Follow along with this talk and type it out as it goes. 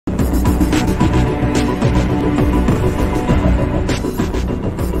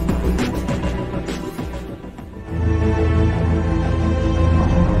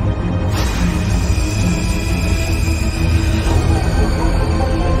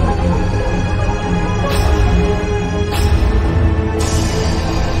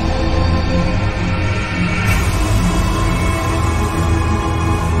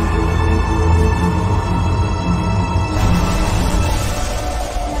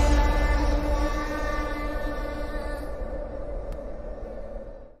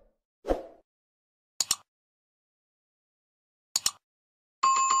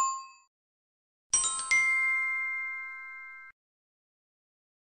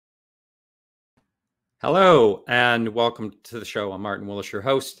Hello and welcome to the show. I'm Martin Willis, your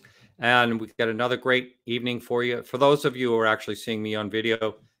host, and we've got another great evening for you. For those of you who are actually seeing me on video,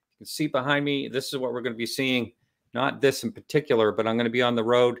 you can see behind me, this is what we're going to be seeing. Not this in particular, but I'm going to be on the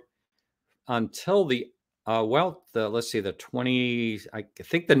road until the 20, I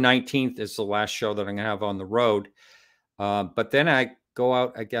think the 19th is the last show that I'm going to have on the road. But then I go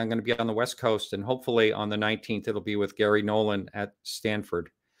out again. I'm going to be on the West Coast, and hopefully on the 19th, it'll be with Gary Nolan at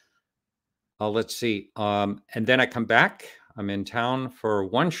Stanford. Let's see. And then I come back. I'm in town for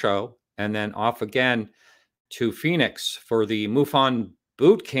one show and then off again to Phoenix for the MUFON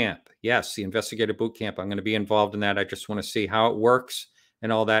boot camp. Yes, the investigative boot camp. I'm going to be involved in that. I just want to see how it works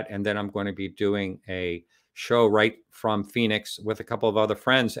and all that. And then I'm going to be doing a show right from Phoenix with a couple of other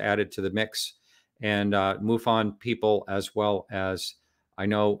friends added to the mix and MUFON people, as well as I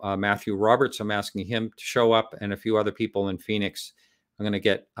know Matthew Roberts. I'm asking him to show up and a few other people in Phoenix. I'm going to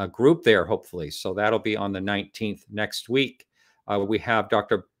get a group there, hopefully. So that'll be on the 19th next week. We have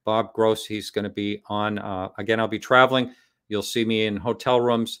Dr. Bob Gross. He's going to be on. Again, I'll be traveling. You'll see me in hotel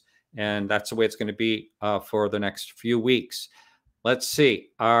rooms, and that's the way it's going to be for the next few weeks. Let's see.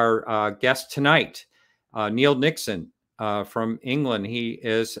 Our guest tonight, Neil Nixon from England.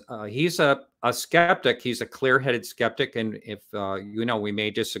 He's a skeptic. He's a clear-headed skeptic, and if we may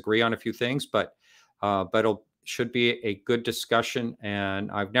disagree on a few things, but it'll should be a good discussion.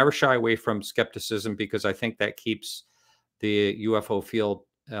 And I've never shy away from skepticism because I think that keeps the UFO field,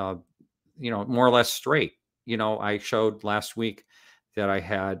 more or less straight. I showed last week that I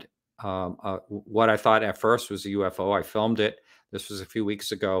had what I thought at first was a UFO. I filmed it. This was a few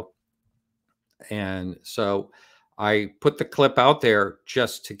weeks ago. And so I put the clip out there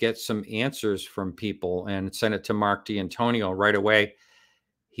just to get some answers from people and sent it to Mark D'Antonio right away.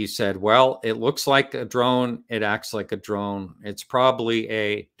 He said, well, it looks like a drone. It acts like a drone. It's probably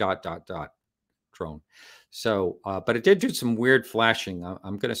a ... drone. So, but it did do some weird flashing.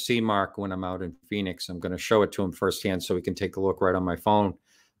 I'm going to see Mark when I'm out in Phoenix. I'm going to show it to him firsthand so he can take a look right on my phone.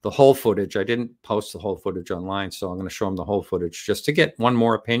 The whole footage. I didn't post the whole footage online, so I'm going to show him the whole footage just to get one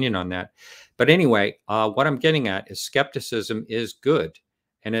more opinion on that. But anyway, what I'm getting at is skepticism is good.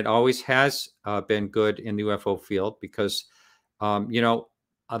 And it always has been good in the UFO field because,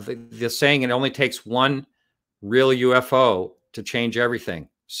 the saying, it only takes one real UFO to change everything.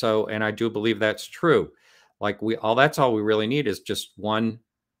 So, and I do believe that's true. Like that's all we really need is just one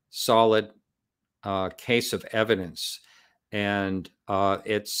solid case of evidence. And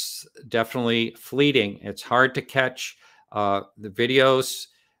it's definitely fleeting. It's hard to catch the videos,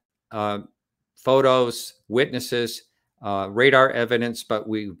 photos, witnesses, radar evidence, but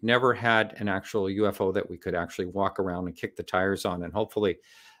we've never had an actual UFO that we could actually walk around and kick the tires on. And hopefully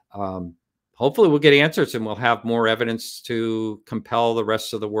we'll get answers and we'll have more evidence to compel the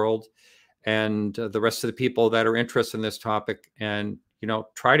rest of the world and the rest of the people that are interested in this topic and,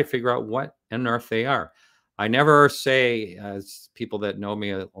 try to figure out what on earth they are. I never say, as people that know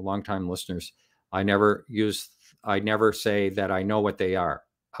me, a long time listeners, I never say that I know what they are,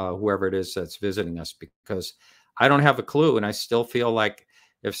 whoever it is that's visiting us, because I don't have a clue. And I still feel like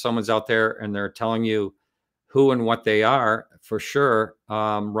if someone's out there and they're telling you who and what they are, for sure,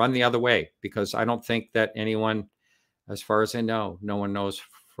 run the other way, because I don't think that anyone, as far as I know, no one knows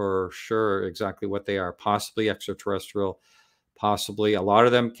for sure exactly what they are. Possibly extraterrestrial, possibly a lot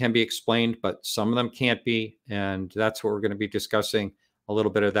of them can be explained, but some of them can't be. And that's what we're going to be discussing, a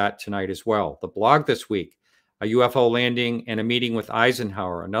little bit of that tonight as well. The blog this week, a UFO landing and a meeting with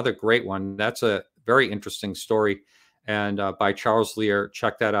Eisenhower, another great one. That's a very interesting story, and by Charles Lear.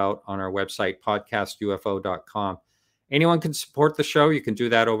 Check that out on our website, podcastufo.com. Anyone can support the show. You can do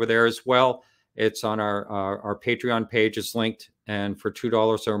that over there as well. It's on our Patreon page is linked, and for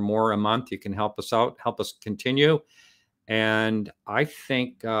 $2 or more a month, you can help us out, help us continue. And I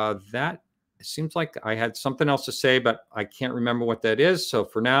think that it seems like I had something else to say, but I can't remember what that is. So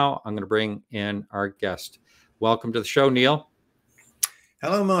for now, I'm going to bring in our guest. Welcome to the show, Neil.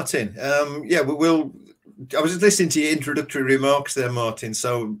 Hello, Martin. I was listening to your introductory remarks there, Martin.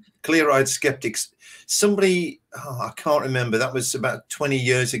 So clear-eyed skeptics. Somebody, I can't remember. That was about 20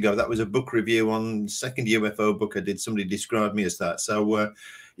 years ago. That was a book review on second UFO book I did. Somebody described me as that. So,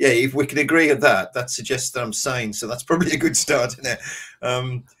 if we can agree on that, that suggests that I'm sane. So that's probably a good start, isn't it?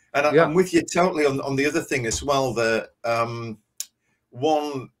 I'm with you totally on the other thing as well. That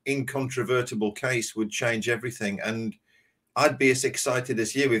one incontrovertible case would change everything, and I'd be as excited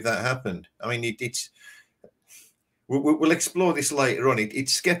as you if that happened. I mean, we'll explore this later on.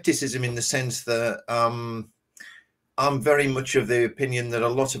 It's skepticism in the sense that I'm very much of the opinion that a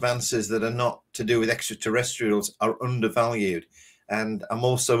lot of answers that are not to do with extraterrestrials are undervalued. And I'm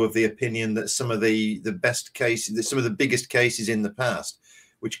also of the opinion that some of the best cases, some of the biggest cases in the past,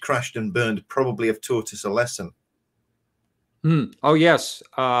 which crashed and burned, probably have taught us a lesson. Oh yes,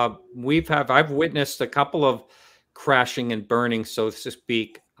 I've witnessed a couple of crashing and burning, so to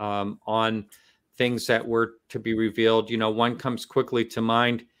speak, on things that were to be revealed. You know, one comes quickly to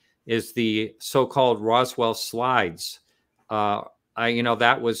mind is the so-called Roswell slides. You know,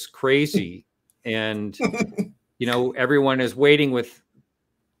 that was crazy, and you know, everyone is waiting with,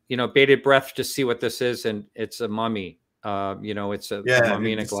 you know, bated breath to see what this is, and it's a mummy. You know, it's a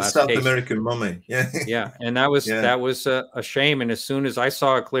mummy in a glass South case. American mummy. Yeah. Yeah. And that was a shame. And as soon as I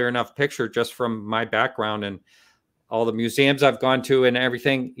saw a clear enough picture, just from my background and all the museums I've gone to and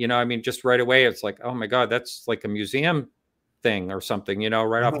everything, you know, I mean, just right away, it's like, oh my God, that's like a museum thing or something, you know,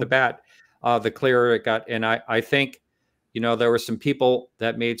 right off the bat, the clearer it got. And I think, you know, there were some people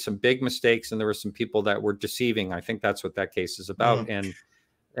that made some big mistakes, and there were some people that were deceiving. I think that's what that case is about.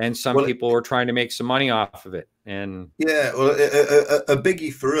 And some people were trying to make some money off of it. And yeah, well, a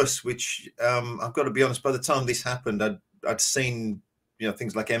biggie for us, which I've got to be honest, by the time this happened, I'd seen, you know,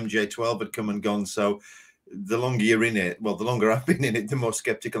 things like MJ12 had come and gone. So the longer you're in it, well, the longer I've been in it, the more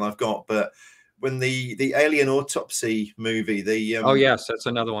skeptical I've got. But when the Alien Autopsy movie, oh yes, that's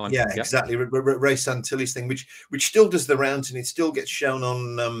another one. Yeah, exactly. Ray Santilli's thing, which still does the rounds, and it still gets shown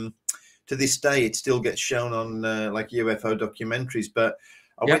on to this day. It still gets shown on like UFO documentaries. But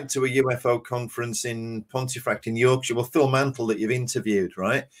I went to a UFO conference in Pontefract in Yorkshire. Well, Phil Mantle, that you've interviewed,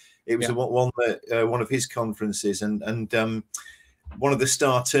 right? It was one of his conferences, and one of the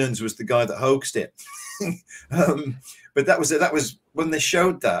star turns was the guy that hoaxed it. But that was when they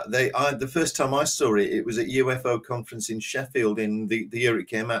showed that. The first time I saw it, it was at UFO conference in Sheffield in the year it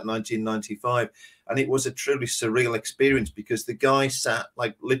came out, 1995, and it was a truly surreal experience, because the guy sat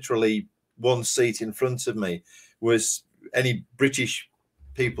like literally one seat in front of me. Was any British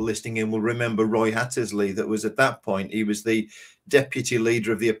people listening in will remember Roy Hattersley, that was at that point, he was the deputy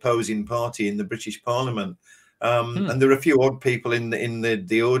leader of the opposing party in the British Parliament. And there were a few odd people in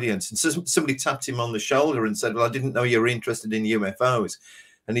the audience, and so somebody tapped him on the shoulder and said, well, I didn't know you were interested in UFOs.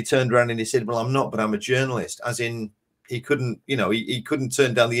 And he turned around and he said, well, I'm not, but I'm a journalist. As in, he couldn't, you know, he couldn't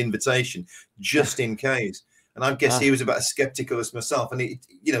turn down the invitation just in case. And I guess he was about as skeptical as myself. And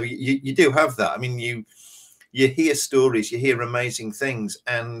you know, you do have that. I mean, you hear stories, you hear amazing things,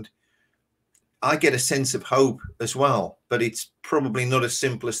 and I get a sense of hope as well. But it's probably not as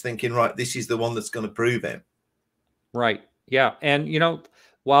simple as thinking, right, this is the one that's going to prove it. Right. Yeah. And, you know,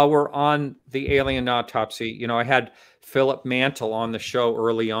 while we're on the alien autopsy, you know, I had Philip Mantle on the show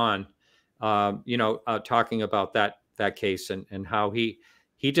early on, you know, talking about that case and how he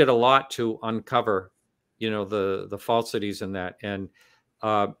did a lot to uncover, you know, the falsities in that. And,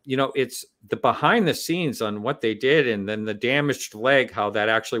 you know, it's the behind the scenes on what they did, and then the damaged leg, how that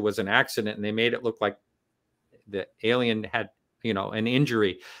actually was an accident, and they made it look like the alien had, you know, an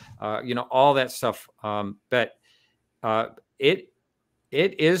injury, you know, all that stuff. But it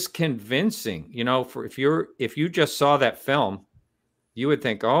is convincing, you know, for if you just saw that film, you would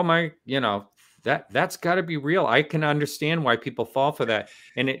think, oh my, you know, that's got to be real. I can understand why people fall for that.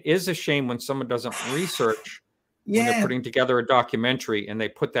 And it is a shame when someone doesn't research when they're putting together a documentary and they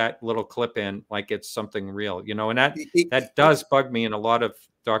put that little clip in like it's something real, you know. And that does bug me in a lot of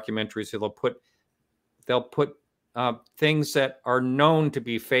documentaries. They'll put things that are known to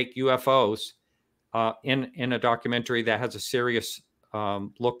be fake UFOs in a documentary that has a serious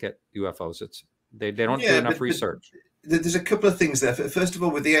look at UFOs. They don't do enough research. There's a couple of things there. First of all,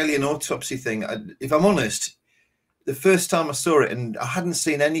 with the alien autopsy thing, if I'm honest, the first time I saw it, and I hadn't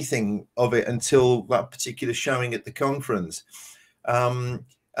seen anything of it until that particular showing at the conference, and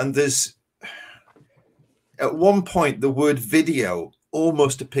there's at one point the word video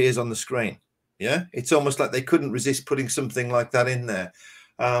almost appears on the screen. Yeah, it's almost like they couldn't resist putting something like that in there,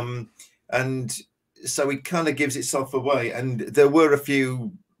 and so it kind of gives itself away. And there were a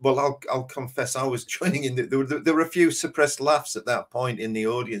few, well, I'll confess, I was joining in. There were a few suppressed laughs at that point in the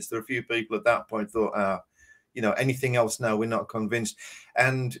audience. There were a few people at that point thought, you know, anything else now, we're not convinced.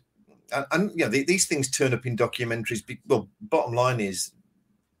 And you know, these things turn up in documentaries. Well, bottom line is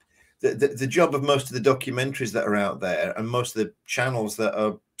the job of most of the documentaries that are out there and most of the channels that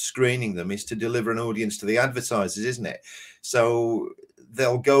are screening them is to deliver an audience to the advertisers, isn't it? So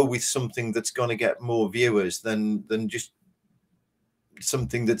they'll go with something that's going to get more viewers than just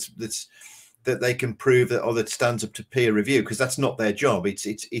something that they can prove that, or that stands up to peer review, because that's not their job. It's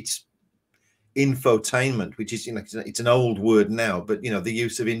infotainment, which is, you know, it's an old word now, but you know, the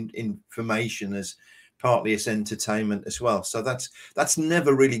use of information as partly as entertainment as well. So that's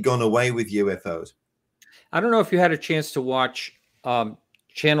never really gone away with UFOs. I don't know if you had a chance to watch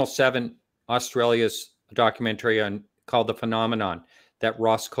Channel 7 Australia's documentary called The Phenomenon that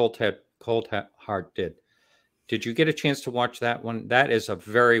Ross Coulthart did. Did you get a chance to watch that one? That is a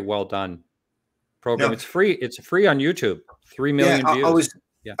very well done program. No. It's free. It's free on YouTube. 3 million views.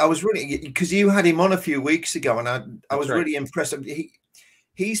 I was really, because you had him on a few weeks ago, and I was really impressed.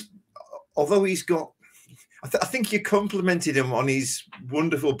 He's although he's got, I think you complimented him on his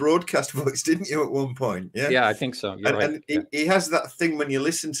wonderful broadcast voice, didn't you, at one point? Yeah, yeah, I think so. You're right. And he has that thing when you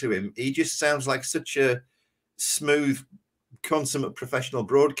listen to him. He just sounds like such a smooth, consummate professional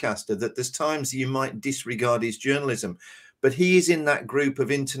broadcaster that there's times you might disregard his journalism, but he is in that group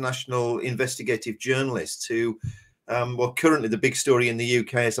of international investigative journalists who, well, currently the big story in the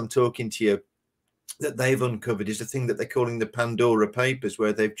UK as I'm talking to you that they've uncovered is a thing that they're calling the Pandora Papers,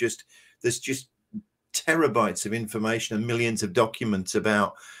 where there's just terabytes of information and millions of documents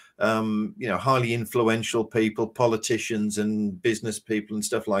about highly influential people, politicians and business people and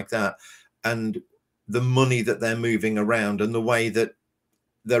stuff like that, and the money that they're moving around and the way that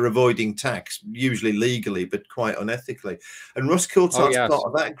they're avoiding tax, usually legally but quite unethically. And Russ Coulthart's part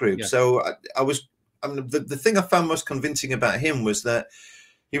of that group. So the thing I found most convincing about him was that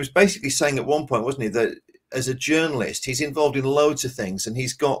he was basically saying at one point, wasn't he, that as a journalist he's involved in loads of things, and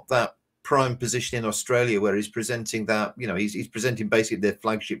he's got that prime position in Australia where he's presenting that, he's presenting basically their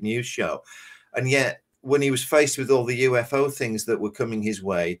flagship news show. And yet when he was faced with all the UFO things that were coming his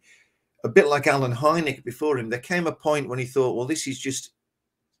way, a bit like Alan Hynek before him, there came a point when he thought, well, this is just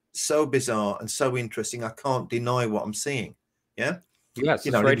so bizarre and so interesting, I can't deny what I'm seeing. Yeah. Yes,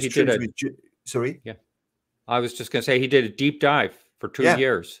 that's right. He did sorry. Yeah. I was just going to say he did a deep dive for 2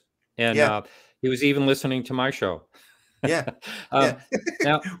 years, and he was even listening to my show. Yeah.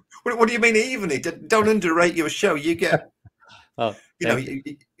 Now, what do you mean even? Don't underrate your show. You get,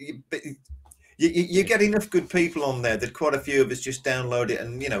 you get enough good people on there that quite a few of us just download it,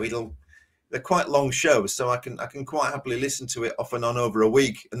 and they're quite long shows, so I can quite happily listen to it off and on over a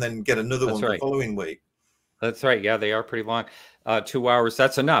week, and then get another one the following week. That's right. Yeah, they are pretty long. 2 hours.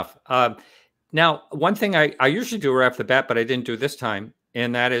 That's enough. Now, one thing I usually do right off the bat, but I didn't do this time,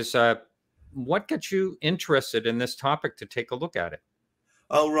 and that is what got you interested in this topic to take a look at it?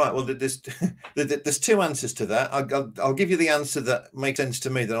 Oh, right. Well, there's two answers to that. I'll give you the answer that makes sense to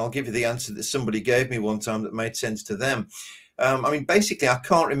me, then I'll give you the answer that somebody gave me one time that made sense to them. I mean, basically, I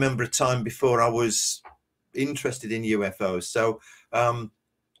can't remember a time before I was interested in UFOs. So, and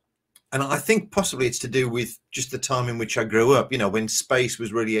I think possibly it's to do with just the time in which I grew up, when space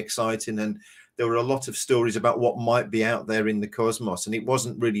was really exciting and there were a lot of stories about what might be out there in the cosmos, and it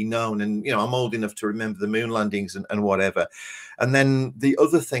wasn't really known. And, I'm old enough to remember the moon landings and whatever. And then the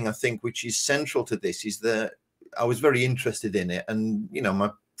other thing I think, which is central to this, is that I was very interested in it. And,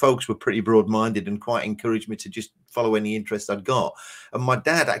 my folks were pretty broad-minded and quite encouraged me to just follow any interest I'd got. And my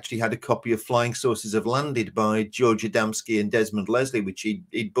dad actually had a copy of Flying Saucers Have Landed by George Adamski and Desmond Leslie, which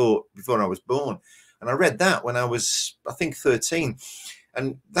he'd bought before I was born. And I read that when I was, I think, 13.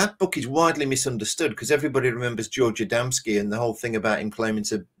 And that book is widely misunderstood because everybody remembers George Adamski and the whole thing about him claiming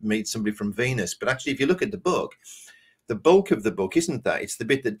to meet somebody from Venus. But actually, if you look at the book, the bulk of the book isn't that. It's the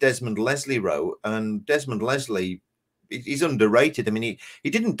bit that Desmond Leslie wrote. And Desmond Leslie, he's underrated. I mean, he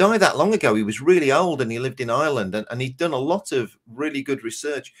didn't die that long ago. He was really old and he lived in Ireland, and he'd done a lot of really good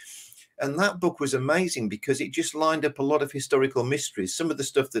research. And that book was amazing because it just lined up a lot of historical mysteries, some of the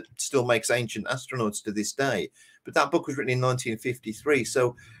stuff that still makes ancient astronauts to this day. But that book was written in 1953.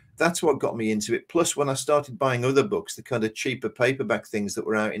 So that's what got me into it. Plus, when I started buying other books, the kind of cheaper paperback things that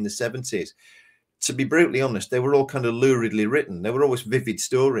were out in the 70s, to be brutally honest, they were all kind of luridly written. They were always vivid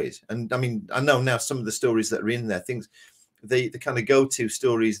stories. And I mean, I know now some of the stories that are in there, the kind of go-to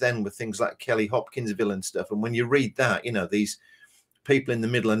stories then were things like Kelly Hopkinsville and stuff. And when you read that, these people in the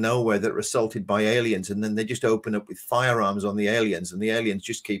middle of nowhere that are assaulted by aliens, and then they just open up with firearms on the aliens, and the aliens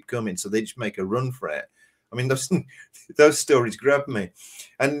just keep coming. So they just make a run for it. I mean, those stories grabbed me.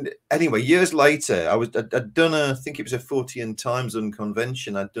 And anyway, years later, I'd done I think it was a 40 Times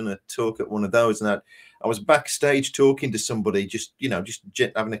Unconvention. I'd done a talk at one of those, and I was backstage talking to somebody, just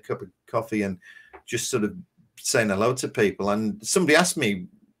having a cup of coffee and just sort of saying hello to people. And somebody asked me,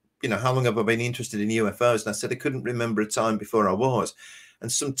 how long have I been interested in UFOs? And I said I couldn't remember a time before I was.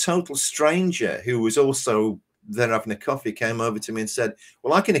 And some total stranger who was also there having a coffee came over to me and said,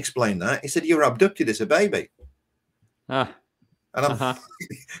 well, I can explain that. He said, you were abducted as a baby. And I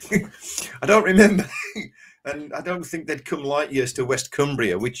don't remember. And I don't think they'd come light years to West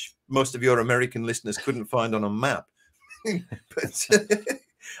Cumbria, which most of your American listeners couldn't find on a map. But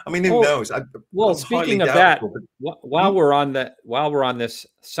I mean, who knows? Well, speaking of that, while we're on this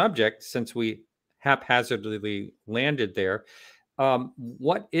subject, since we haphazardly landed there,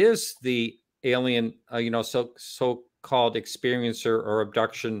 what is the alien, so-called experiencer or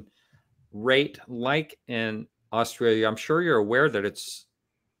abduction rate like in Australia? I'm sure you're aware that it's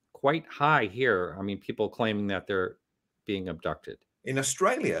quite high here. I mean, people claiming that they're being abducted. In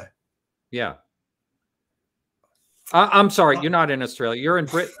Australia? Yeah. I'm sorry, you're not in Australia. You're in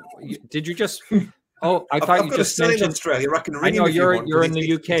Britain. Did you just... Oh, I thought you just mentioned Australia. I know you're in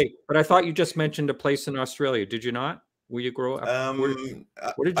the UK, but I thought you just mentioned a place in Australia. Did you not? Where you grow up? What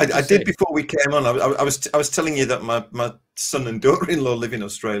did you I did before we came on. I was telling you that my son and daughter-in-law live in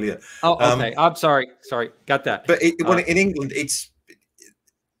Australia. Oh, okay. I'm sorry. Got that. But in England,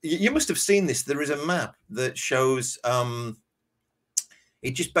 you must have seen this. There is a map that shows.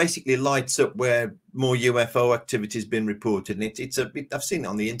 It just basically lights up where more UFO activity has been reported, and I've seen it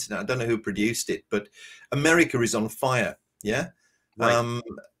on the internet. I don't know who produced it, but America is on fire. Yeah, right.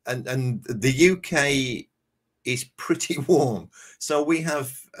 And the UK is pretty warm, so we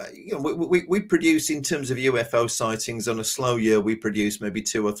have we produce, in terms of UFO sightings, on a slow year we produce maybe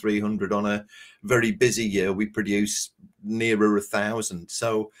 200 or 300. On a very busy year we produce nearer 1,000.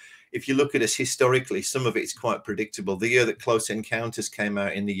 So if you look at us historically, some of it's quite predictable. The year that Close Encounters came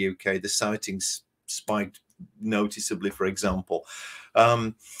out in the UK, the sightings spiked noticeably, for example.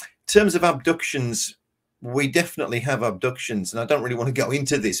 In terms of abductions, we definitely have abductions, and I don't really want to go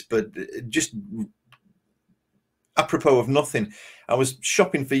into this, but just apropos of nothing, I was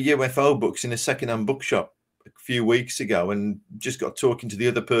shopping for UFO books in a second-hand bookshop a few weeks ago, and just got talking to the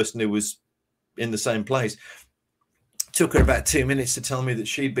other person who was in the same place. Took her about 2 minutes to tell me that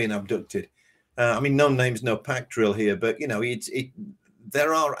she'd been abducted. I mean, no names, no pack drill here, but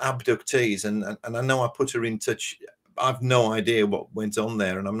there are abductees, and I know I put her in touch. I've no idea what went on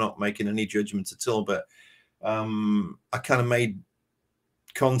there, and I'm not making any judgments at all, but I kind of made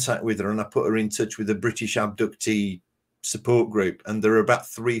contact with her, and I put her in touch with a British abductee support group, and there are about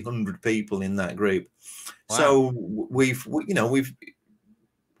 300 people in that group. Wow. So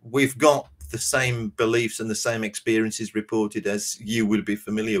we've got the same beliefs and the same experiences reported as you would be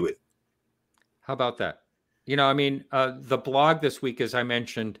familiar with. How about that? I mean, the blog this week, as I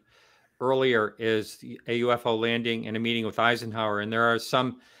mentioned earlier, is a UFO landing and a meeting with Eisenhower. And there are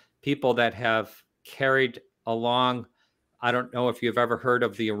some people that have carried along, I don't know if you've ever heard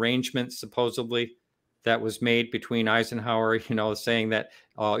of the arrangement, supposedly, that was made between Eisenhower, saying that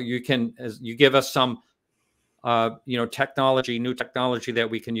you give us some technology, new technology that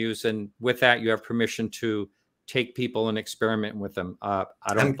we can use, and with that you have permission to take people and experiment with them. I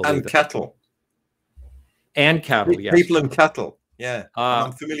don't believe and cattle. And cattle, yes. People and cattle, yeah.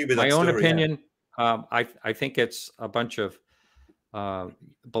 I'm familiar with that my own story, opinion. Yeah. I think it's a bunch of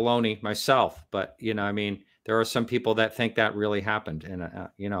baloney myself, but I mean, there are some people that think that really happened, and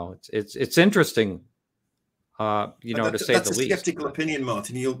it's interesting. To say the least. That's a skeptical opinion,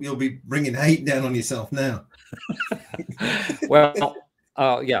 Martin. You'll be bringing hate down on yourself now. Well,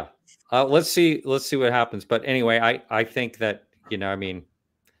 yeah. Let's see what happens. But anyway, I think that I mean,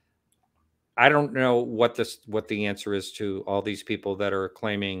 I don't know what the answer is to all these people that are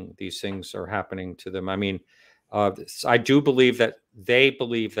claiming these things are happening to them. I mean, I do believe that they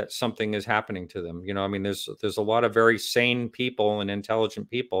believe that something is happening to them. I mean, there's a lot of very sane people and intelligent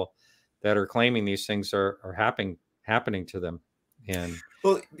people that are claiming these things are happening to them. And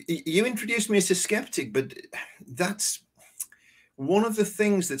well, you introduced me as a skeptic, but that's one of the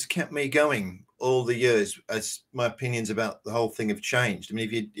things that's kept me going all the years as my opinions about the whole thing have changed. I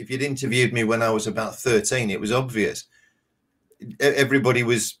mean, if you'd interviewed me when I was about 13, it was obvious. Everybody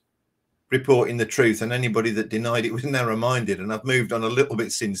was reporting the truth, and anybody that denied it was narrow-minded, and I've moved on a little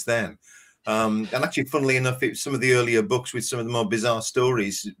bit since then. And actually, funnily enough, some of the earlier books with some of the more bizarre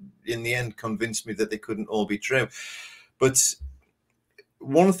stories in the end convinced me that they couldn't all be true. But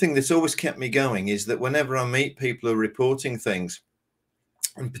one thing that's always kept me going is that whenever I meet people who are reporting things,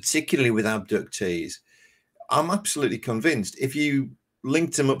 and particularly with abductees, I'm absolutely convinced if you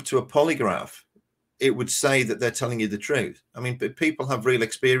linked them up to a polygraph, it would say that they're telling you the truth. I mean, but people have real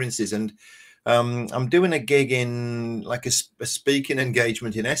experiences, and I'm doing a gig in like a speaking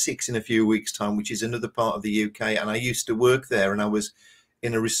engagement in Essex in a few weeks' time, which is another part of the UK. And I used to work there, and I was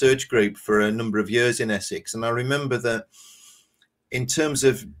in a research group for a number of years in Essex. And I remember that in terms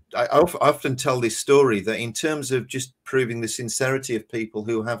of, I often tell this story, that in terms of just proving the sincerity of people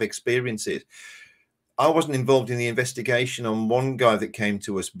who have experiences, I wasn't involved in the investigation on one guy that came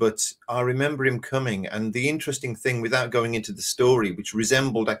to us, but I remember him coming. And the interesting thing, without going into the story, which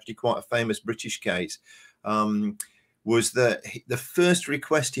resembled actually quite a famous British case, was that the first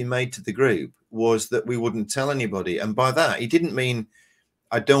request he made to the group was that we wouldn't tell anybody. And by that, he didn't mean,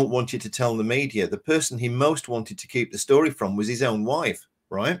 I don't want you to tell the media. The person he most wanted to keep the story from was his own wife,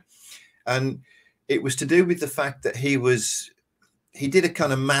 right? And it was to do with the fact that he did a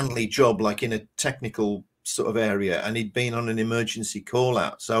kind of manly job, like in a technical sort of area, and he'd been on an emergency call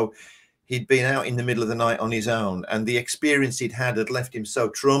out. So he'd been out in the middle of the night on his own, and the experience he'd had left him so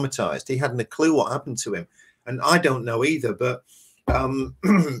traumatized. He hadn't a clue what happened to him. And I don't know either, but,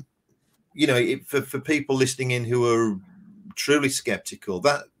 you know, for people listening in who are truly skeptical,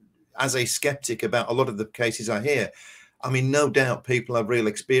 that as a skeptic about a lot of the cases I hear, I mean, no doubt people have real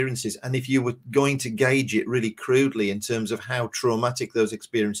experiences. And if you were going to gauge it really crudely in terms of how traumatic those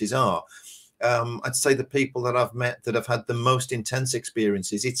experiences are, I'd say the people that I've met that have had the most intense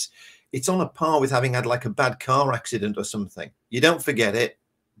experiences, it's on a par with having had like a bad car accident or something. You don't forget it.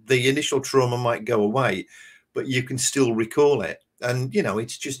 The initial trauma might go away, but you can still recall it. And, you know,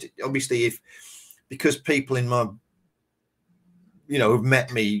 it's just obviously because people in my, you know, have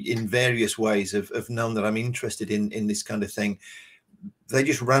met me in various ways, have known that I'm interested in this kind of thing. They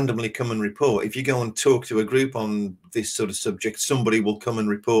just randomly come and report. If you go and talk to a group on this sort of subject, somebody will come and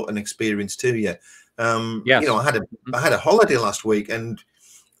report an experience to you. Yes. You know, I had a holiday last week and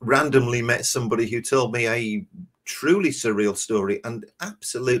randomly met somebody who told me a truly surreal story, and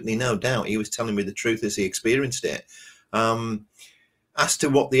absolutely no doubt he was telling me the truth as he experienced it. As to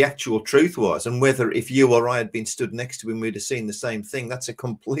what the actual truth was and whether if you or I had been stood next to him, we'd have seen the same thing, that's a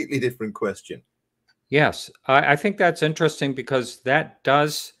completely different question. Yes, I think that's interesting because that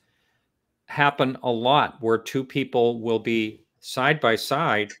does happen a lot where two people will be side by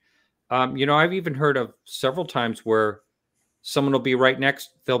side. You know, I've even heard of several times where someone will be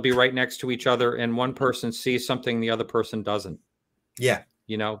they'll be right next to each other, and one person sees something the other person doesn't. Yeah.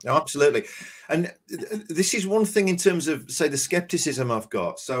 You know, oh, absolutely. And this is one thing in terms of, say, the skepticism I've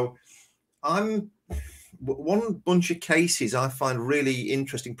got. So one bunch of cases I find really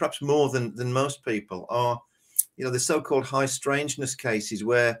interesting, perhaps more than most people, are, you know, the so-called high strangeness cases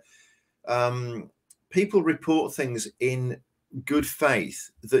where people report things in good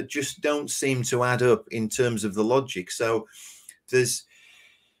faith that just don't seem to add up in terms of the logic. So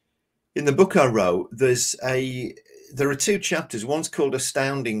in the book I wrote, there are two chapters. One's called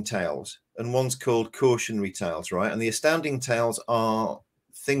Astounding Tales and one's called Cautionary Tales, right? And the Astounding Tales are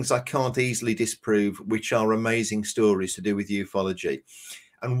things I can't easily disprove, which are amazing stories to do with ufology.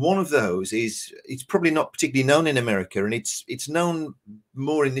 And one of those it's probably not particularly known in America, and it's known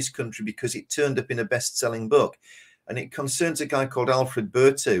more in this country because it turned up in a best-selling book. And it concerns a guy called Alfred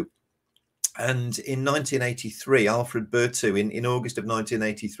Berthoud. And in 1983, Alfred Berthoud, in August of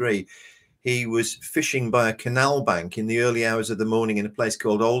 1983, he was fishing by a canal bank in the early hours of the morning in a place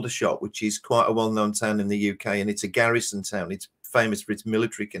called Aldershot, which is quite a well-known town in the UK, and it's a garrison town. It's famous for its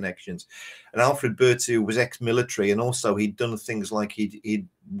military connections. And Alfred Berthoud was ex-military, and also he'd done things like he'd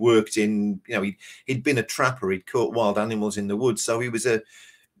worked in, you know, he'd been a trapper. He'd caught wild animals in the woods. So he was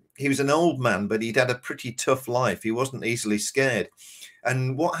an old man, but he'd had a pretty tough life. He wasn't easily scared.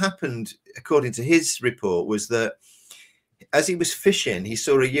 And what happened, according to his report, was that as he was fishing, he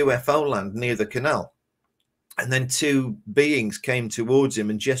saw a UFO land near the canal. And then two beings came towards him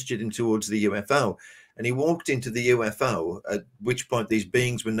and gestured him towards the UFO. And he walked into the UFO, at which point these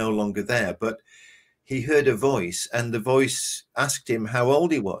beings were no longer there. But he heard a voice, and the voice asked him how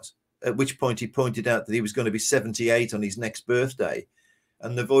old he was, at which point he pointed out that he was going to be 78 on his next birthday.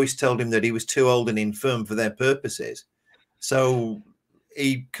 And the voice told him that he was too old and infirm for their purposes. So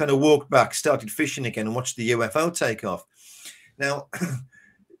he kind of walked back, started fishing again, and watched the UFO take off. Now,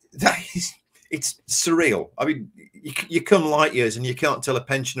 it's surreal. I mean, you come light years and you can't tell a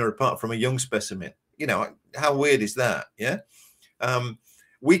pensioner apart from a young specimen. You know, how weird is that? Yeah.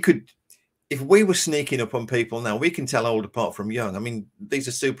 We could, if we were sneaking up on people now, we can tell old apart from young. I mean, these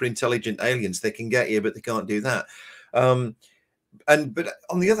are super intelligent aliens. They can get you, but they can't do that. But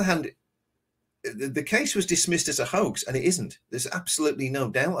on the other hand, the case was dismissed as a hoax, and it isn't. There's absolutely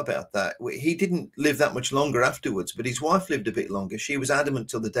no doubt about that. He didn't live that much longer afterwards, but his wife lived a bit longer. She was adamant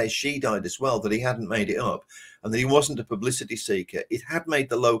till the day she died as well that he hadn't made it up and that he wasn't a publicity seeker. It had made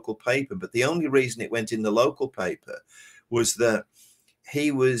the local paper, but the only reason it went in the local paper was that he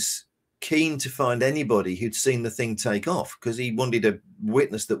was keen to find anybody who'd seen the thing take off, because he wanted a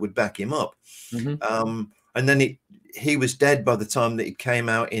witness that would back him up. Mm-hmm. And then he was dead by the time that it came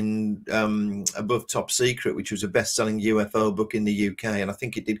out in Above Top Secret, which was a best-selling UFO book in the UK, and I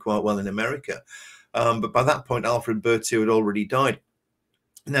think it did quite well in America. But by that point, Alfred Berthoud had already died.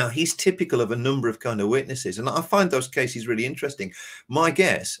 Now, he's typical of a number of kind of witnesses, and I find those cases really interesting. My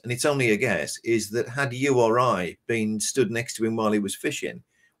guess, and it's only a guess, is that had you or I been stood next to him while he was fishing,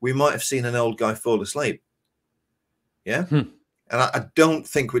 we might have seen an old guy fall asleep. Yeah? And I don't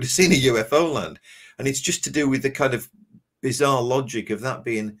think we'd have seen a UFO land. And it's just to do with the kind of bizarre logic of that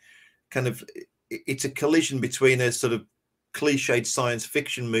being kind of, it's a collision between a sort of cliched science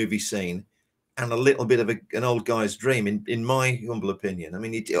fiction movie scene and a little bit of an old guy's dream, in my humble opinion. I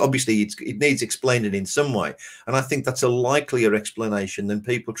mean, obviously it needs explaining in some way. And I think that's a likelier explanation than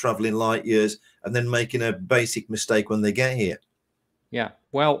people traveling light years and then making a basic mistake when they get here. Yeah.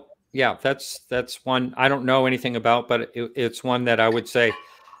 Well, yeah, that's one I don't know anything about, but it's one that I would say,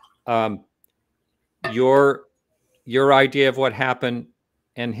 your idea of what happened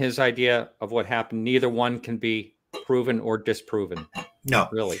and his idea of what happened, neither one can be proven or disproven. No,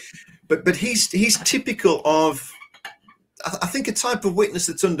 really. But he's typical of, I think, a type of witness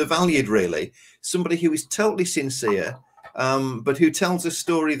that's undervalued, really. Somebody who is totally sincere, but who tells a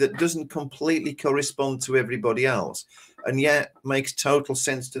story that doesn't completely correspond to everybody else, and yet makes total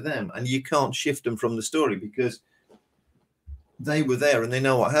sense to them. And you can't shift them from the story because they were there and they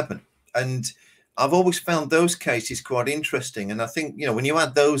know what happened. And I've always found those cases quite interesting. And I think, you know, when you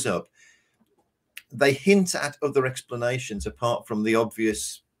add those up, they hint at other explanations apart from the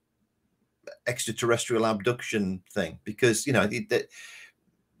obvious extraterrestrial abduction thing, because, you know,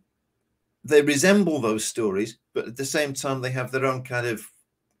 they resemble those stories, but at the same time, they have their own kind of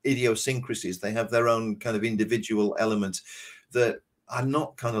idiosyncrasies. They have their own kind of individual elements that are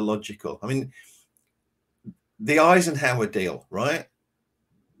not kind of logical. I mean, the Eisenhower deal, right?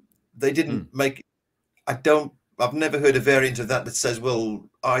 They didn't make, I've never heard a variant of that says, well,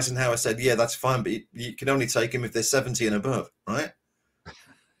 Eisenhower said, yeah, that's fine, but you can only take him if they're 70 and above, right?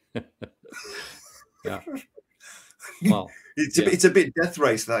 Yeah. Well, it's a bit death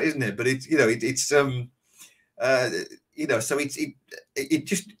race, that, isn't it? But it's, you know, it's you know, so it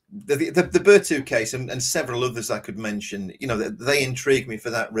just, the Bertu case and several others I could mention, you know, they intrigue me for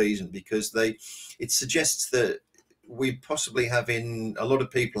that reason, because it suggests that we possibly a lot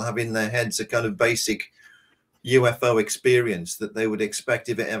of people have in their heads a kind of basic UFO experience that they would expect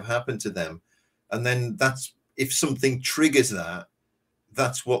if it ever happened to them. And then that's, if something triggers that,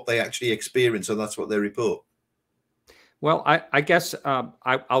 that's what they actually experience, or that's what they report. Well, I guess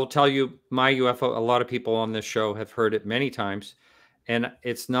I'll tell you my UFO. A lot of people on this show have heard it many times, and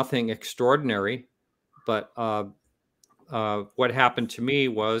it's nothing extraordinary. But what happened to me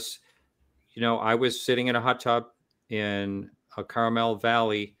was, you know, I was sitting in a hot tub in a Carmel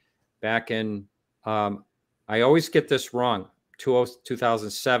Valley back in, I always get this wrong,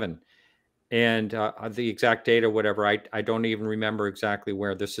 2007. And the exact date or whatever, I don't even remember exactly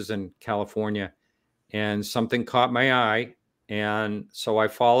where. This is in California. And something caught my eye. And so I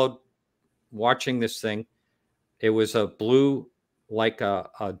followed watching this thing. It was a blue, like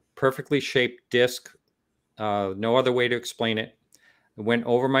a perfectly shaped disc. No other way to explain it. It went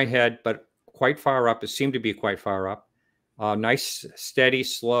over my head, but quite far up. It seemed to be quite far up. Nice, steady,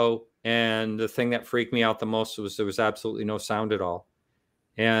 slow. And the thing that freaked me out the most was there was absolutely no sound at all.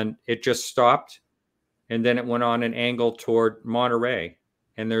 And it just stopped. And then it went on an angle toward Monterey.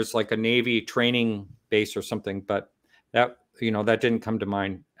 And there's like a Navy training base or something, but that, you know, that didn't come to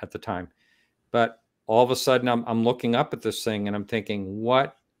mind at the time. But all of a sudden I'm looking up at this thing and I'm thinking,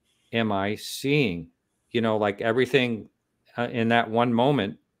 what am I seeing? You know, like everything in that one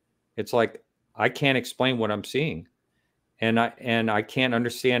moment, it's like, I can't explain what I'm seeing. And I can't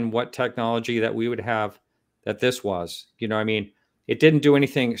understand what technology that we would have that this was, you know, I mean, it didn't do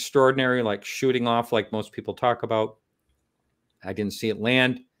anything extraordinary, like shooting off, like most people talk about. I didn't see it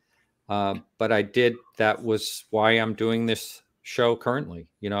land, but I did. That was why I'm doing this show currently.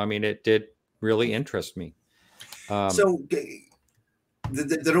 You know, I mean, it did really interest me. So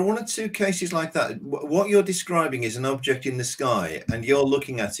there are one or two cases like that. What you're describing is an object in the sky, and you're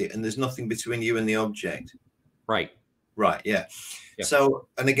looking at it, and there's nothing between you and the object. Right. Right. Yeah. So,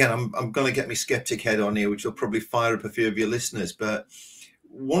 and again, I'm going to get my skeptic head on here, which will probably fire up a few of your listeners. But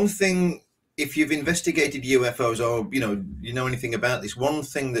one thing, if you've investigated UFOs, or you know anything about this, one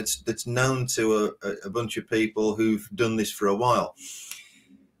thing that's known to a bunch of people who've done this for a while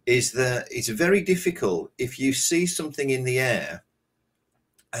is that it's very difficult if you see something in the air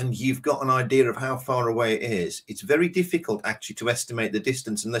and you've got an idea of how far away it is. It's very difficult actually to estimate the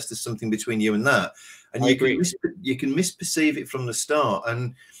distance unless there's something between you and that. And you can misperceive it from the start.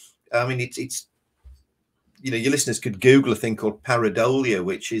 And I mean, it's you know, your listeners could Google a thing called pareidolia,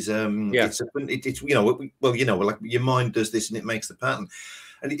 which is it's you know, well, you know, like your mind does this and it makes the pattern.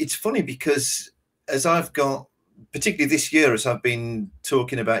 And it's funny because as I've got, particularly this year, as I've been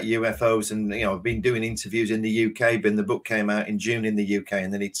talking about UFOs, and you know, I've been doing interviews in the UK. But the book came out in June in the UK,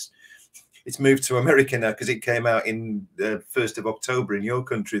 and then it's moved to America now because it came out in the 1st of October in your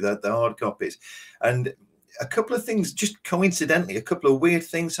country, the hard copies. And a couple of things, just coincidentally, a couple of weird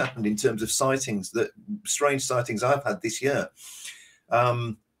things happened in terms of sightings, strange sightings I've had this year.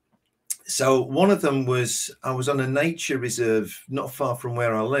 So one of them was, I was on a nature reserve not far from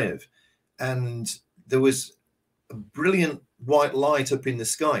where I live, and there was a brilliant white light up in the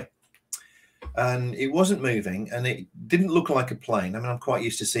sky, and it wasn't moving, and it didn't look like a plane. I mean, I'm quite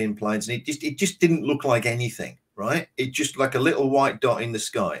used to seeing planes, and it just didn't look like anything, right? It just like a little white dot in the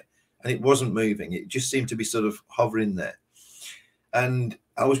sky, and it wasn't moving. It just seemed to be sort of hovering there. And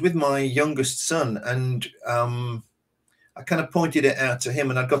I was with my youngest son, and I kind of pointed it out to him,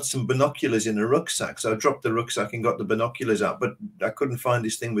 and I got some binoculars in a rucksack. So I dropped the rucksack and got the binoculars out, but I couldn't find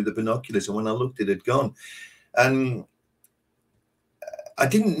this thing with the binoculars. And when I looked, it had gone. And I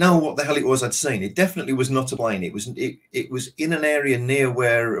didn't know what the hell it was I'd seen. It definitely was not a plane. It was in an area near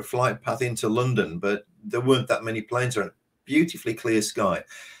where a flight path into London, but there weren't that many planes around. Beautifully clear sky.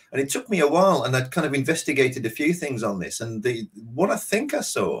 And it took me a while, and I'd kind of investigated a few things on this. And what I think I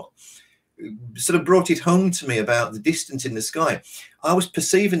saw sort of brought it home to me about the distance in the sky. I was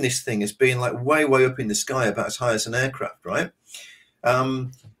perceiving this thing as being like way, way up in the sky, about as high as an aircraft, right?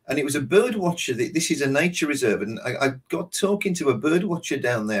 And it was a bird watcher. This is a nature reserve, and I got talking to a bird watcher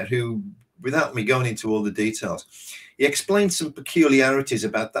down there who, without me going into all the details, he explained some peculiarities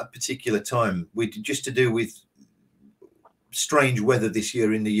about that particular time, just to do with strange weather this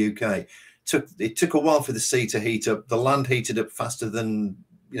year in the UK. It took a while for the sea to heat up. The land heated up faster than,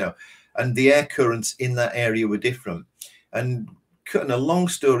 and the air currents in that area were different. And cutting a long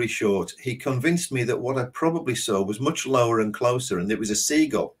story short, he convinced me that what I probably saw was much lower and closer, and it was a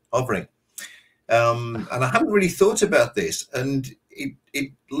seagull hovering. And I hadn't really thought about this, and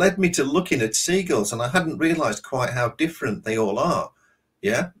it led me to looking at seagulls, and I hadn't realized quite how different they all are.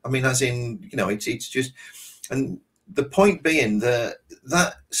 Yeah, I mean, as in, it's just, and the point being that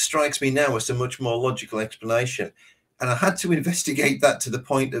strikes me now as a much more logical explanation. And I had to investigate that to the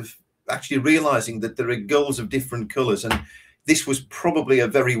point of actually realizing that there are gulls of different colors, and this was probably a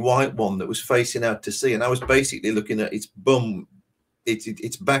very white one that was facing out to sea, and I was basically looking at its bum,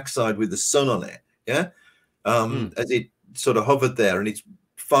 its backside with the sun on it, as it sort of hovered there, and it's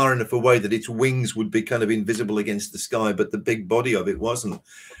far enough away that its wings would be kind of invisible against the sky, but the big body of it wasn't.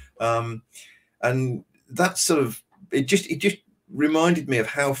 And that sort of, it just reminded me of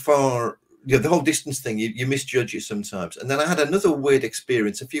how far, the whole distance thing, you misjudge it sometimes. And then I had another weird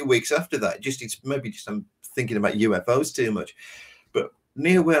experience a few weeks after that. It's maybe just I'm thinking about UFOs too much, but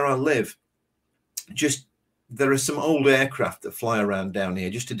near where I live, there are some old aircraft that fly around down here,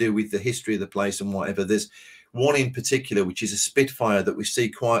 just to do with the history of the place and whatever. There's one in particular, which is a Spitfire that we see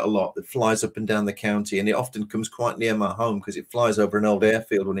quite a lot, that flies up and down the county, and it often comes quite near my home because it flies over an old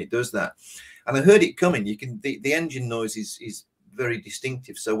airfield when it does that. And I heard it coming. The engine noise is very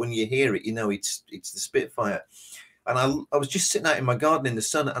distinctive, so when you hear it, it's the Spitfire. And I was just sitting out in my garden in the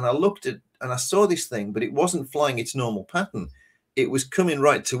sun, and I looked at, and I saw this thing, but it wasn't flying its normal pattern. It was coming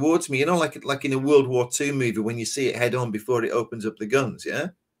right towards me, like in a World War II movie when you see it head on before it opens up the guns, yeah.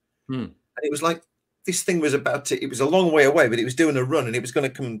 And it was like this thing was it was a long way away, but it was doing a run, and it was going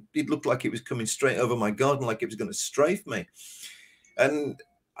to come. It looked like it was coming straight over my garden, like it was going to strafe me. And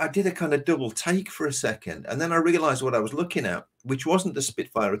I did a kind of double take for a second, and then I realized what I was looking at, which wasn't the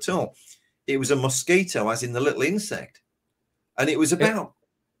Spitfire at all. It was a mosquito, as in the little insect, and it was about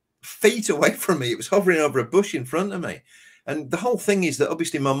feet away from me. It was hovering over a bush in front of me. And the whole thing is that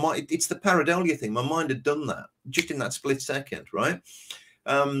obviously my mind, it's the pareidolia thing. My mind had done that just in that split second, right?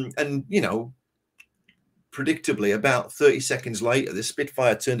 And, predictably, about 30 seconds later, the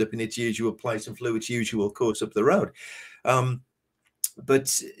Spitfire turned up in its usual place and flew its usual course up the road.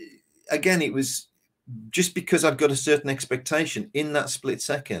 But again, it was just because I've got a certain expectation in that split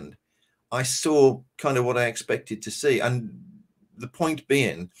second, I saw kind of what I expected to see. And the point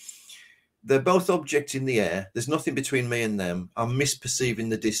being, they're both objects in the air. There's nothing between me and them. I'm misperceiving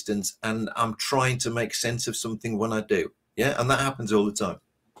the distance, and I'm trying to make sense of something when I do. Yeah. And that happens all the time.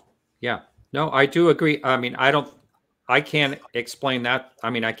 Yeah. No, I do agree. I mean, I can't explain that. I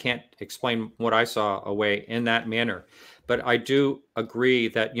mean, I can't explain what I saw away in that manner. But I do agree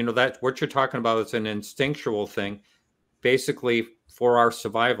that, that what you're talking about is an instinctual thing, basically for our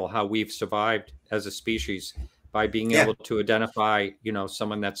survival, how we've survived as a species by being able to identify,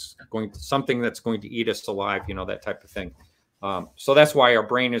 something that's going to eat us alive, that type of thing. So that's why our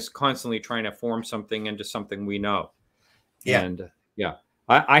brain is constantly trying to form something into something we know. Yeah. And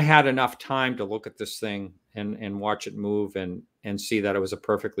I had enough time to look at this thing and watch it move and see that it was a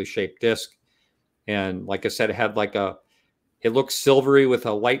perfectly shaped disc. And like I said, it had it looked silvery with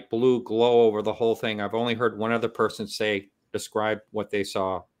a light blue glow over the whole thing. I've only heard one other person describe what they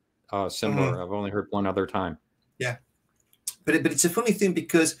saw similar. I've only heard one other time. Yeah, but it's a funny thing,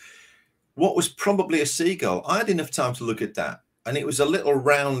 because what was probably a seagull, I had enough time to look at that, and it was a little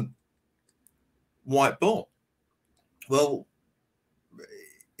round white ball. Well,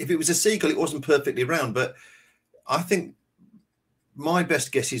 if it was a seagull, it wasn't perfectly round, but I think my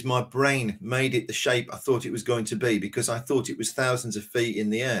best guess is my brain made it the shape I thought it was going to be, because I thought it was thousands of feet in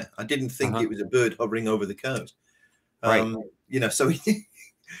the air. I didn't think it was a bird hovering over the coast. Right. You know, so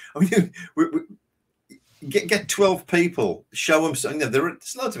I mean, get 12 people, show them. So, you know,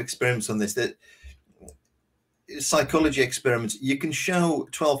 there's lots of experiments on this, that psychology experiments. You can show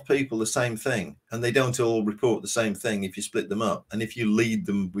 12 people the same thing, and they don't all report the same thing if you split them up and if you lead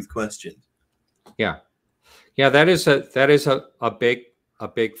them with questions. Yeah. Yeah, that is a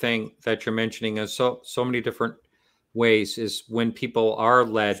big thing that you're mentioning. Is so many different ways, is when people are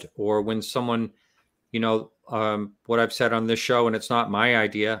led, or when someone, you know, what I've said on this show, and it's not my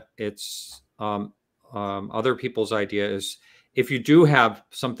idea, it's other people's idea, is if you do have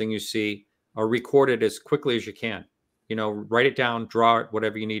something you see, record it as quickly as you can. You know, write it down, draw it,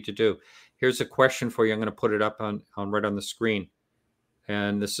 whatever you need to do. Here's a question for you. I'm going to put it up on right on the screen.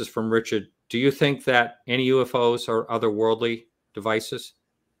 And this is from Richard. Do you think that any UFOs are otherworldly devices?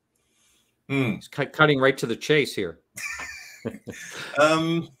 He's cutting right to the chase here.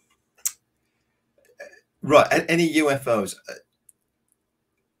 Right. Any UFOs?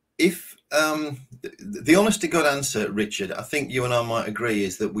 If the honest to God answer, Richard, I think you and I might agree,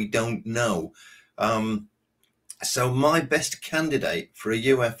 is that we don't know. So my best candidate for a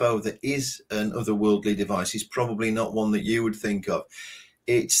UFO that is an otherworldly device is probably not one that you would think of.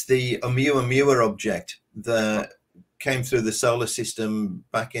 It's the Oumuamua object that came through the solar system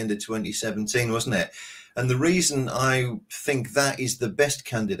back end of 2017, wasn't it? And the reason I think that is the best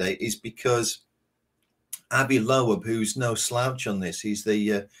candidate is because Avi Loeb, who's no slouch on this, he's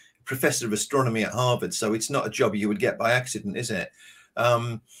the professor of astronomy at Harvard, so it's not a job you would get by accident, is it?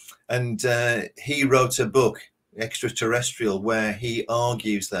 And he wrote a book, Extraterrestrial, where he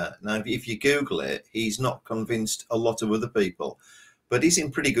argues that. Now, if you Google it, he's not convinced a lot of other people, but he's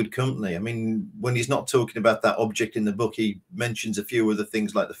in pretty good company. I mean, when he's not talking about that object in the book, he mentions a few other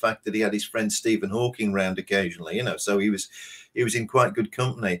things, like the fact that he had his friend Stephen Hawking round occasionally, you know, so he was in quite good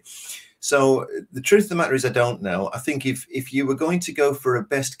company. So the truth of the matter is, I don't know. I think if you were going to go for a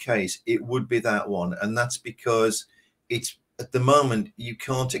best case, it would be that one. And that's because it's, at the moment, you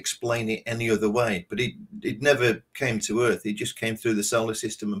can't explain it any other way. But it never came to Earth. It just came through the solar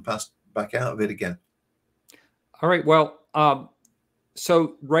system and passed back out of it again. All right. Well,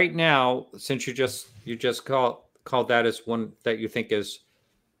 so right now, since you just called that as one that you think is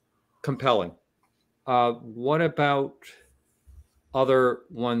compelling, what about other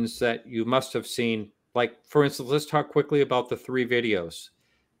ones that you must have seen? Like, for instance, let's talk quickly about the 3 videos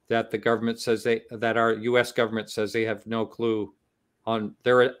that the government says that our U.S. government says they have no clue on.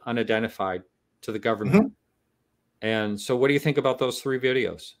 They're unidentified to the government. And so what do you think about those 3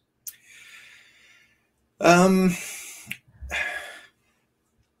 videos?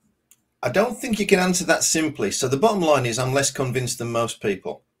 I don't think you can answer that simply. So the bottom line is, I'm less convinced than most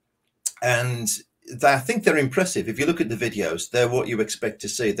people. And I think they're impressive. If you look at the videos, they're what you expect to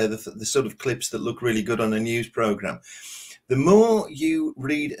see. They're the sort of clips that look really good on a news program. The more you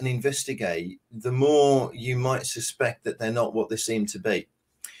read and investigate, the more you might suspect that they're not what they seem to be.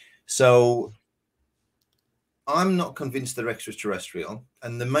 So I'm not convinced they're extraterrestrial.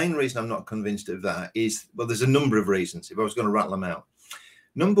 And the main reason I'm not convinced of that is, well, there's a number of reasons, if I was going to rattle them out.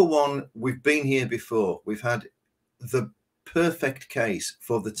 Number one, we've been here before. We've had the perfect case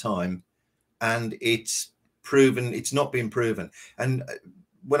for the time, and it's proven, it's not been proven. And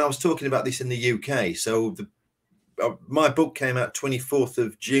when I was talking about this in the UK, so my book came out 24th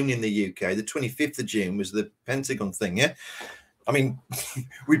of June in the UK. The 25th of June was the Pentagon thing, yeah? I mean,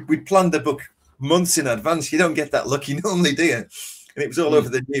 we planned the book months in advance. You don't get that lucky normally, do you? And it was all over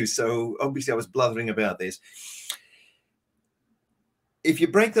the news. So obviously I was blathering about this. If you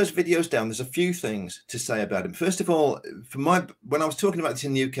break those videos down, there's a few things to say about them. First of all, when I was talking about this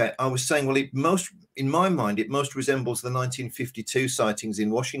in the UK, I was saying, well, in my mind, it most resembles the 1952 sightings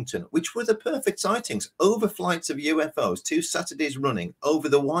in Washington, which were the perfect sightings, overflights of UFOs, 2 Saturdays running over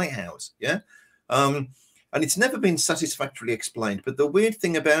the White House. Yeah. And it's never been satisfactorily explained. But the weird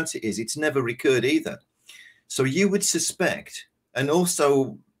thing about it is it's never recurred either. So you would suspect, and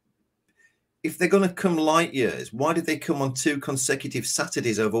also, if they're going to come light years, why did they come on 2 consecutive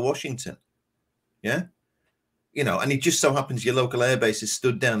Saturdays over Washington? Yeah. You know, and it just so happens your local airbase is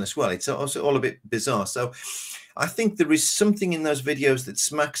stood down as well. It's also all a bit bizarre. So I think there is something in those videos that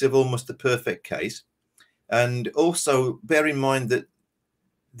smacks of almost the perfect case. And also bear in mind that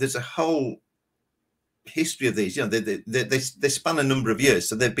there's a whole history of these. You know, they span a number of years,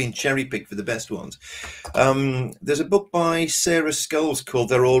 so they've been cherry picked for the best ones. There's a book by Sarah Scoles called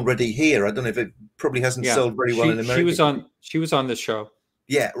 "They're Already Here." I don't know if it probably hasn't sold very well in America. She was on this show.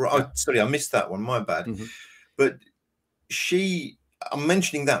 Yeah, right. Yeah. Oh, sorry, I missed that one. My bad. But I'm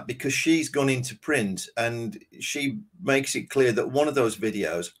mentioning that because she's gone into print, and she makes it clear that one of those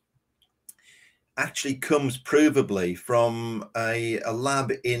videos actually comes provably from a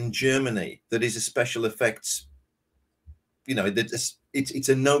lab in Germany that is a special effects, you know, it's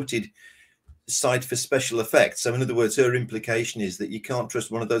a noted site for special effects. So in other words, her implication is that you can't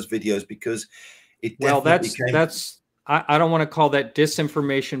trust one of those videos because it that's I don't want to call that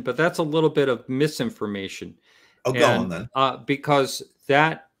disinformation, but that's a little bit of misinformation. Oh, go on then. Because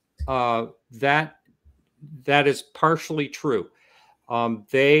that is partially true.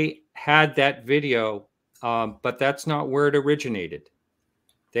 They had that video, but that's not where it originated.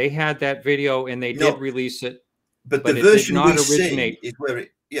 They had that video and they did release it, but the version we see is where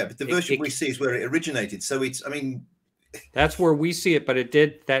it. Yeah, but the version we see is where it originated. So it's, I mean, that's where we see it. But it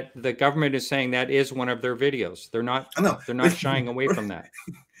did that. The government is saying that is one of their videos. They're not. I know. They're not shying away from that.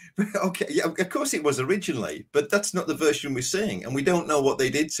 Okay, yeah, of course it was originally, but that's not the version we're seeing, and we don't know what they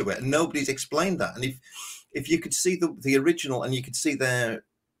did to it, and nobody's explained that. And if you could see the original and you could see their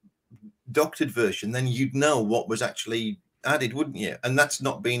doctored version, then you'd know what was actually added, wouldn't you? And that's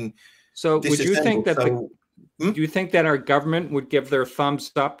not been. So would you think that do you think that our government would give their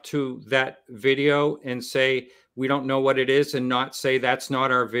thumbs up to that video and say we don't know what it is, and not say that's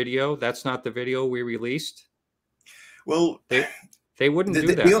not our video, that's not the video we released? Well, they wouldn't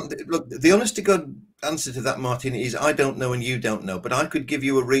do that. Look, the honest to God answer to that, Martin, is I don't know and you don't know, but I could give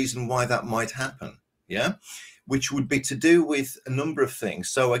you a reason why that might happen. Yeah, which would be to do with a number of things.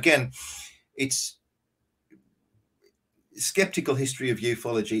 So again, it's skeptical history of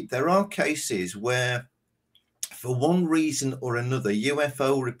ufology. There are cases where, for one reason or another,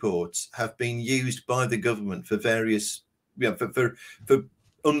 UFO reports have been used by the government for various, you know, for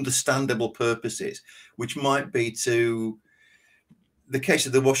understandable purposes, which might be to the case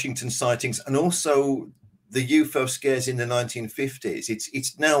of the Washington sightings and also the UFO scares in the 1950s.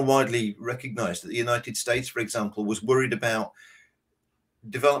 It's now widely recognized that the United States, for example, was worried about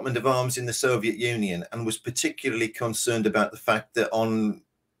development of arms in the Soviet Union and was particularly concerned about the fact that on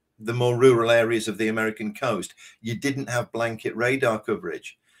the more rural areas of the American coast, you didn't have blanket radar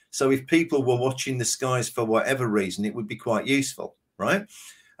coverage. So if people were watching the skies for whatever reason, it would be quite useful, right?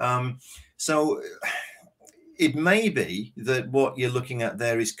 So it may be that what you're looking at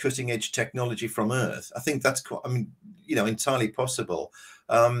there is cutting edge technology from Earth. I think that's quite, I mean, you know, entirely possible.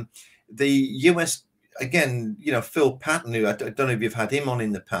 The US, again, you know, Phil Patton, who I don't know if you've had him on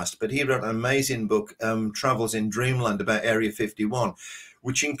in the past, but he wrote an amazing book, Travels in Dreamland, about Area 51,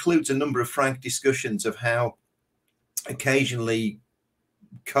 which includes a number of frank discussions of how occasionally,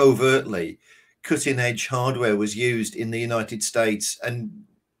 covertly, cutting edge hardware was used in the United States and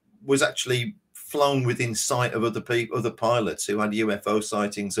was actually flown within sight of other people, other pilots who had UFO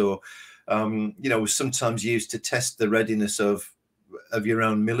sightings, or you know, was sometimes used to test the readiness of your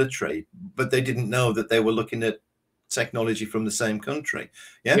own military, but they didn't know that they were looking at technology from the same country.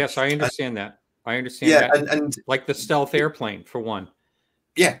 Yeah. Yes, I understand that. I understand that. And like the stealth airplane, for one.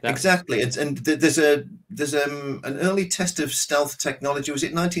 Yeah, exactly. And there's an early test of stealth technology. Was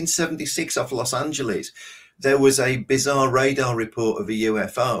it 1976 off Los Angeles? There was a bizarre radar report of a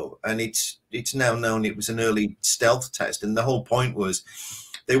UFO, and it's now known it was an early stealth test. And the whole point was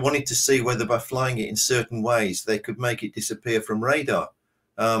they wanted to see whether by flying it in certain ways they could make it disappear from radar.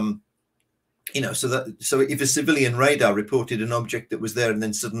 You know, so if a civilian radar reported an object that was there and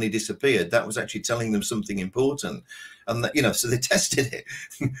then suddenly disappeared, that was actually telling them something important, and that, you know, so they tested it.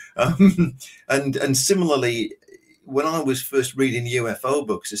 And similarly, when I was first reading UFO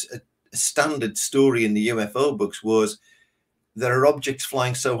books, a standard story in the UFO books was there are objects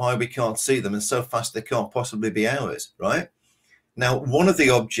flying so high we can't see them and so fast they can't possibly be ours, right? Now, one of the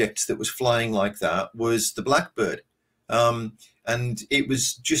objects that was flying like that was the Blackbird. And it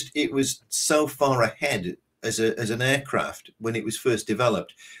was so far ahead as an aircraft when it was first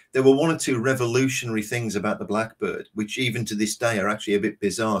developed. There were one or two revolutionary things about the Blackbird, which even to this day are actually a bit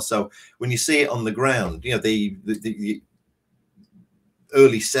bizarre. So when you see it on the ground, you know, the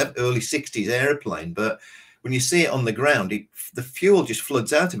early 60s airplane, but when you see it on the ground, the fuel just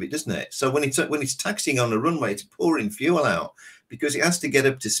floods out of it, doesn't it? So when it's taxiing on a runway, it's pouring fuel out because it has to get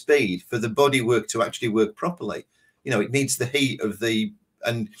up to speed for the bodywork to actually work properly. You know, it needs the heat of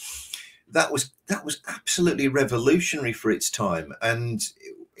and that was absolutely revolutionary for its time. And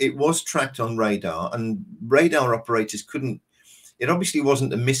it was tracked on radar, and radar operators couldn't, It obviously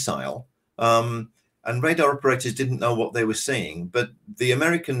wasn't a missile, and radar operators didn't know what they were seeing. But the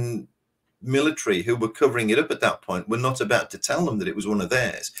American military, who were covering it up at that point, were not about to tell them that it was one of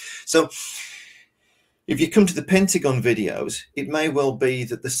theirs. So if you come to the Pentagon videos, it may well be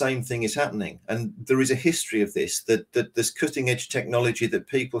that the same thing is happening. And there is a history of this, that there's cutting edge technology that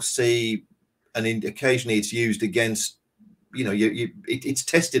people see, and occasionally it's used against, you know, it's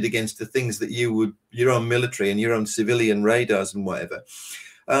tested against the things that your own military and your own civilian radars and whatever.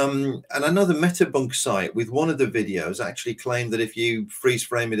 And I know the Metabunk site with one of the videos actually claimed that if you freeze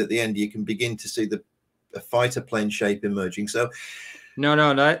frame it at the end, you can begin to see a fighter plane shape emerging. So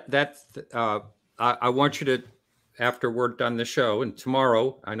I want you to, after we're done the show, and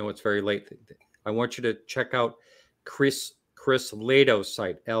tomorrow, I know it's very late, I want you to check out Chris Lehto's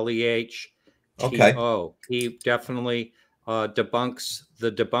site, L-E-H-T-O. Okay. He definitely debunks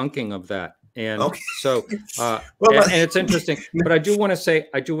the debunking of that. And okay. So, and it's interesting, but I do want to say,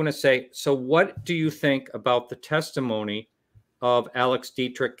 so what do you think about the testimony of Alex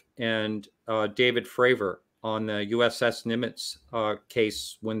Dietrich and David Fravor on the USS Nimitz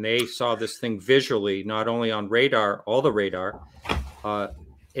case, when they saw this thing visually, not only on radar, all the radar,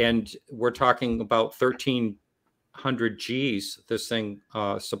 and we're talking about 1,300 Gs, this thing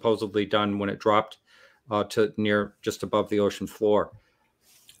supposedly done when it dropped to near just above the ocean floor.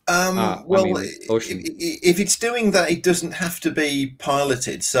 Well, if it's doing that, it doesn't have to be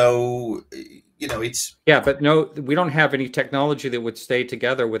piloted. So, you know, it's... Yeah, but no, we don't have any technology that would stay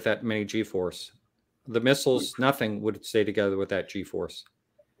together with that many G-force. The missiles, nothing would stay together with that G-force.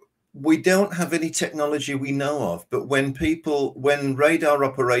 We don't have any technology we know of, but when radar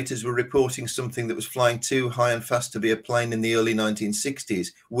operators were reporting something that was flying too high and fast to be a plane in the early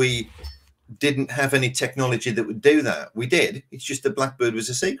 1960s, we didn't have any technology that would do that. We did. It's just the Blackbird was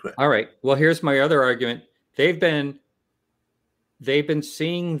a secret. All right. Well, here's my other argument. They've been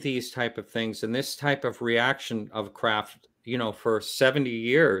seeing these type of things and this type of reaction of craft, you know, for 70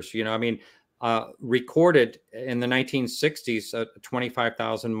 years. You know, I mean, recorded in the 1960s at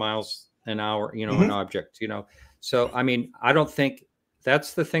 25,000 miles an hour, you know, an object, you know. So, I mean, I don't think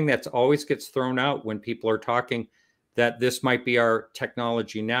that's the thing that's always gets thrown out when people are talking that this might be our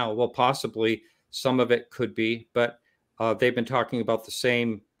technology now. Well, possibly some of it could be, but they've been talking about the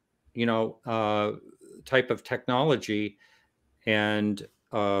same, you know, type of technology and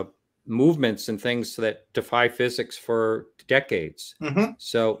movements and things that defy physics for decades.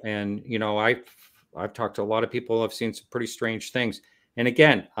 So, and, you know, I've talked to a lot of people. I've seen some pretty strange things. And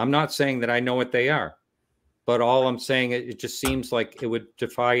again, I'm not saying that I know what they are, but all I'm saying, it just seems like it would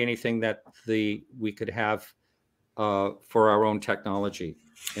defy anything that we could have for our own technology,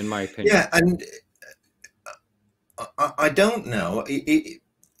 in my opinion. Yeah, and I don't know.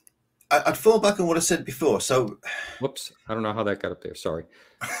 I'd fall back on what I said before. So, whoops, I don't know how that got up there. Sorry.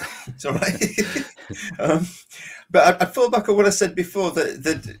 It's all right. But I'd fall back on what I said before,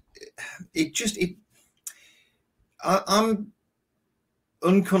 that I'm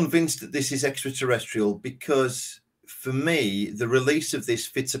unconvinced that this is extraterrestrial, because for me, the release of this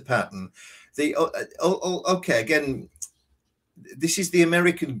fits a pattern. Okay, again, this is the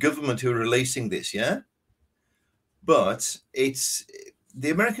American government who are releasing this, yeah? But it's the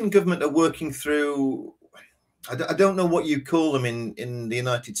American government are working through, I don't know what you call them in the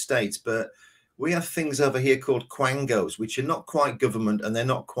United States, but we have things over here called quangos, which are not quite government and they're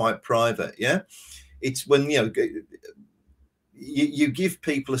not quite private, yeah? It's when, you know, you give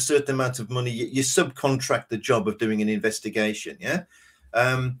people a certain amount of money, you subcontract the job of doing an investigation, yeah?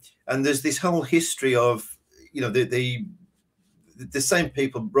 And there's this whole history of, you know, the same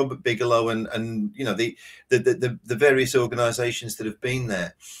people, Robert Bigelow and you know, the various organizations that have been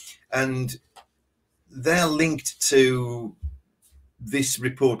there, and they're linked to this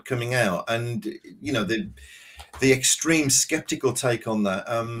report coming out. And, you know, the extreme skeptical take on that.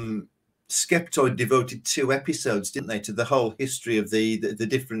 Skeptoid devoted 2 episodes, didn't they, to the whole history of the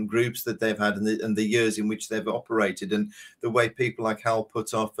different groups that they've had and the years in which they've operated, and the way people like Hal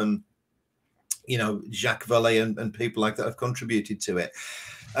Puthoff and, you know, Jacques Vallée and people like that have contributed to it.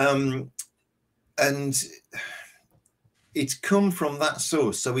 And it's come from that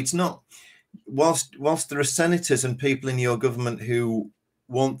source. So it's not, whilst there are senators and people in your government who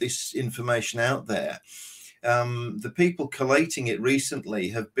want this information out there, the people collating it recently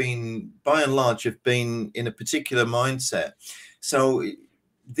have been, by and large, have been in a particular mindset. So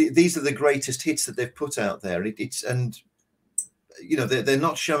these are the greatest hits that they've put out there. And, you know, they're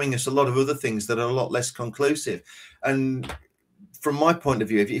not showing us a lot of other things that are a lot less conclusive. And from my point of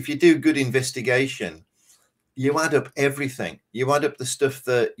view, if you do good investigation, you add up everything. You add up the stuff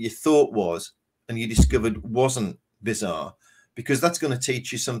that you thought was and you discovered wasn't bizarre. because that's going to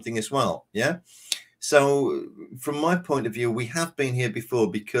teach you something as well. Yeah. So from my point of view, we have been here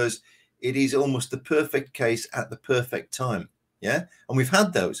before because it is almost the perfect case at the perfect time. Yeah. And we've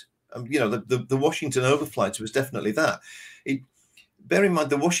had those. You know, the Washington overflights was definitely that. Bear in mind,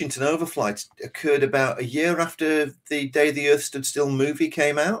 the Washington overflights occurred about a year after the Day the Earth Stood Still movie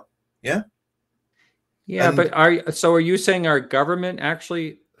came out. Yeah. Yeah, And but are you saying our government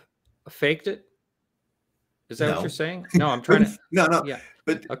actually faked it? Is that what you're saying? No, I'm trying to. No. Yeah.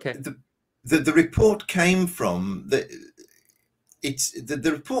 But okay. The report came from the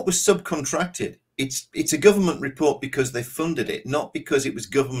report was subcontracted. It's a government report because they funded it, not because it was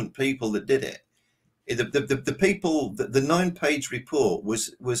government people that did it. The people, the 9-page report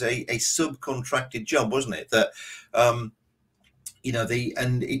was a subcontracted job, wasn't it? That you know,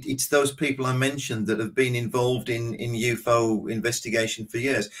 it's those people I mentioned that have been involved in UFO investigation for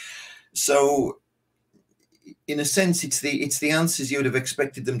years. So in a sense, it's the answers you would have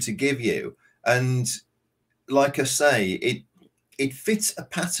expected them to give you. And like I say, it fits a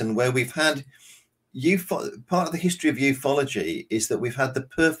pattern where we've had part of the history of ufology is that we've had the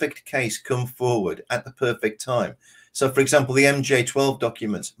perfect case come forward at the perfect time. So, for example, the MJ12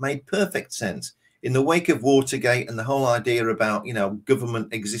 documents made perfect sense in the wake of Watergate and the whole idea about, you know,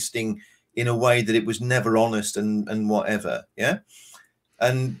 government existing in a way that it was never honest and whatever. Yeah.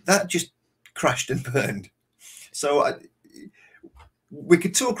 And that just crashed and burned. So we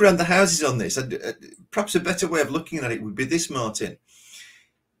could talk around the houses on this. Perhaps a better way of looking at it would be this, Martin.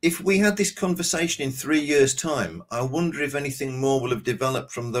 If we had this conversation in 3 years' time, I wonder if anything more will have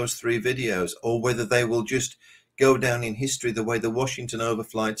developed from those 3 videos, or whether they will just go down in history the way the Washington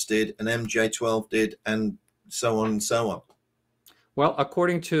overflights did and MJ12 did, and so on and so on. Well,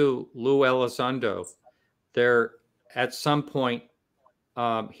 according to Lou Elizondo, there at some point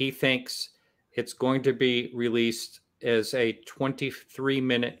he thinks it's going to be released as a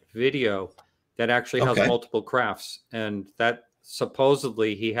 23-minute video that actually has multiple crafts, and that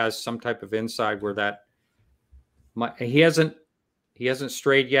supposedly he has some type of inside where that he hasn't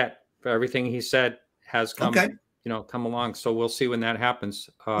strayed yet, but everything he said has come come along. So we'll see when that happens.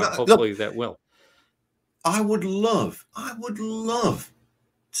 Hopefully look, that will. I would love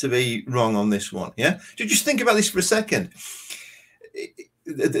to be wrong on this one. Yeah, just think about this for a second.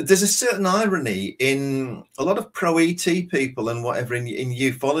 There's a certain irony in a lot of pro-ET people and whatever in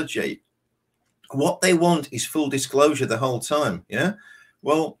ufology. What they want is full disclosure the whole time. Yeah.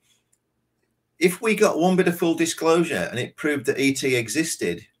 Well, if we got one bit of full disclosure and it proved that ET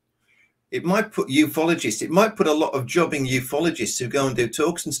existed, it might put ufologists, it might put a lot of jobbing ufologists who go and do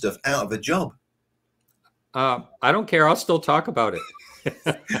talks and stuff out of a job. I don't care. I'll still talk about it.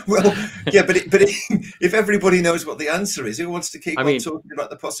 Well, yeah, but if everybody knows what the answer is, who wants to keep on talking about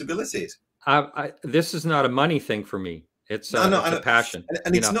the possibilities? This is not a money thing for me. It's a passion,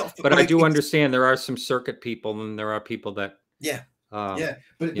 and it's not. But I do understand there are some circuit people, and there are people that but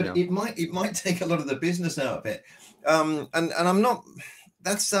it might take a lot of the business out of it. And I'm not.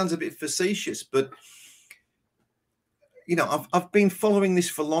 That sounds a bit facetious, but you know, I've been following this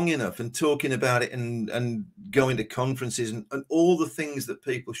for long enough and talking about it and going to conferences and all the things that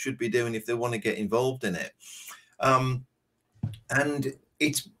people should be doing if they want to get involved in it. And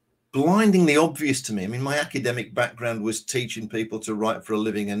it's blindingly obvious to me. I mean, my academic background was teaching people to write for a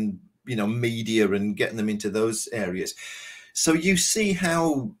living and, you know, media and getting them into those areas. So you see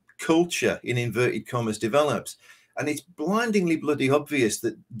how culture, in inverted commas, develops. And it's blindingly bloody obvious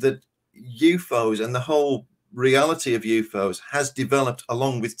that UFOs and the whole reality of UFOs has developed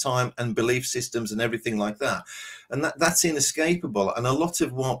along with time and belief systems and everything like that. And that's inescapable. And a lot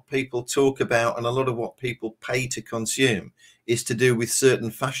of what people talk about and a lot of what people pay to consume is to do with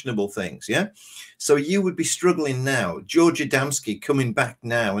certain fashionable things. Yeah. So you would be struggling now, George Adamski coming back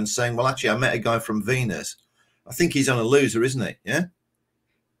now and saying, well, actually, I met a guy from Venus. I think he's on a loser, isn't he? Yeah.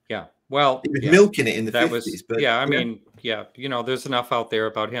 Yeah. Well, he was milking it in the 50s. But I mean, you know, there's enough out there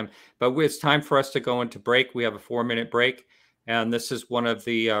about him. But it's time for us to go into break. We have a 4-minute break. And this is one of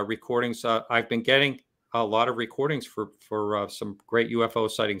the recordings. I've been getting a lot of recordings for some great UFO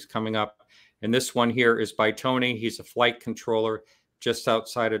sightings coming up. And this one here is by Tony. He's a flight controller just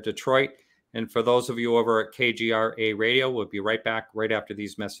outside of Detroit. And for those of you over at KGRA Radio, we'll be right back right after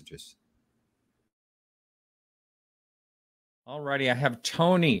these messages. All righty. I have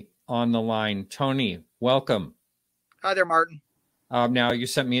Tony on the line. Tony, welcome. Hi there, Martin. Now, you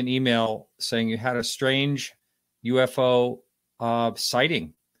sent me an email saying you had a strange UFO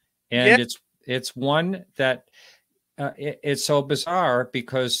sighting. And it's one that it's so bizarre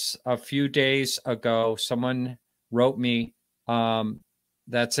because a few days ago, someone wrote me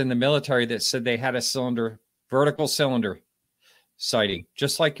that's in the military that said they had a cylinder, vertical cylinder, sighting,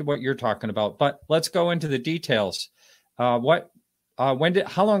 just like what you're talking about. But let's go into the details. How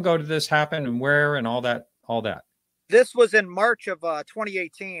long ago did this happen, and where, and all that? This was in March of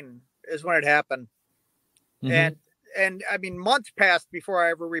 2018 is when it happened. Mm-hmm. And I mean, months passed before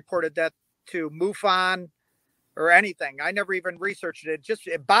I ever reported that to MUFON or anything. I never even researched it.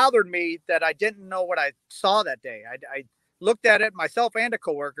 It bothered me that I didn't know what I saw that day. I looked at it myself and a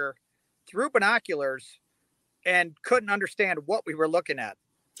coworker through binoculars and couldn't understand what we were looking at.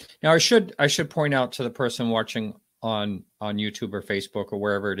 Now, I should point out to the person watching on YouTube or Facebook or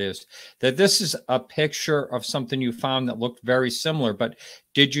wherever it is that this is a picture of something you found that looked very similar. But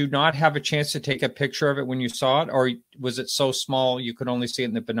did you not have a chance to take a picture of it when you saw it, or was it so small you could only see it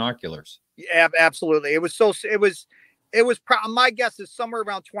in the binoculars? Yeah, absolutely. It was my guess is somewhere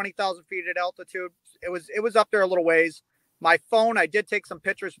around 20,000 feet at altitude. It was up there a little ways. My phone, I did take some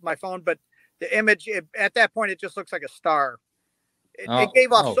pictures with my phone, but the image at that point, it just looks like a star. It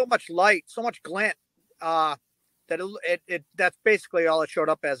gave off so much light, so much glint, that that's basically all it showed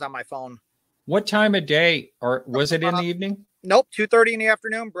up as on my phone. What time of day, or was it in the evening? Nope, 2:30 in the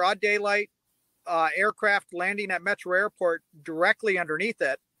afternoon, broad daylight. Aircraft landing at Metro Airport directly underneath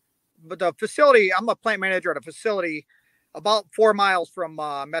it. But the facility, I'm a plant manager at a facility about 4 miles from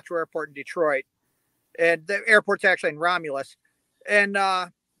Metro Airport in Detroit, and the airport's actually in Romulus, and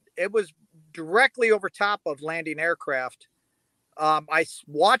it was directly over top of landing aircraft. I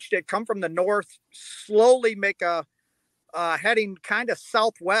watched it come from the north, slowly make a heading kind of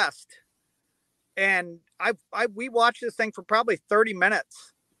southwest, and we watched this thing for probably 30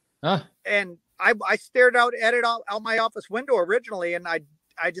 minutes. And I stared out at it out my office window originally, and I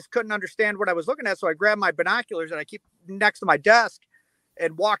just couldn't understand what I was looking at. So I grabbed my binoculars and I keep next to my desk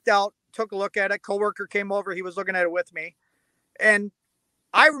and walked out, took a look at it. Coworker came over. He was looking at it with me. And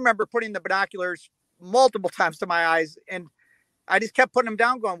I remember putting the binoculars multiple times to my eyes, and I just kept putting them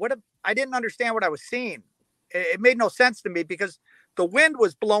down going, I didn't understand what I was seeing. It made no sense to me because the wind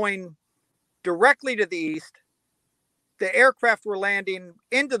was blowing directly to the east. The aircraft were landing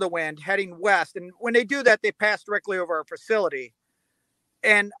into the wind, heading west. And when they do that, they pass directly over our facility.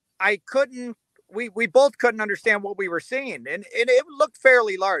 And we both couldn't understand what we were seeing. And it looked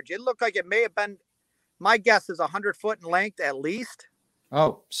fairly large. It looked like it may have been, my guess is 100 foot in length at least.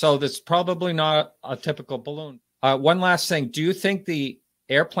 Oh, so that's probably not a typical balloon. One last thing. Do you think the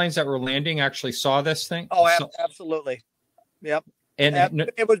airplanes that were landing actually saw this thing? Oh, absolutely. Yep. And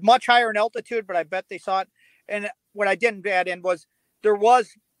it was much higher in altitude, but I bet they saw it. And what I didn't add in was there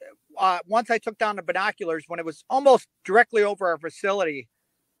was, once I took down the binoculars, when it was almost directly over our facility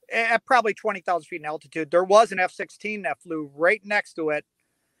at probably 20,000 feet in altitude, there was an F-16 that flew right next to it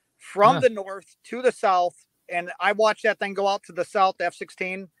from the north to the south. And I watched that thing go out to the south, the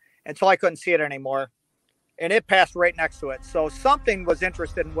F-16, until I couldn't see it anymore. And it passed right next to it. So something was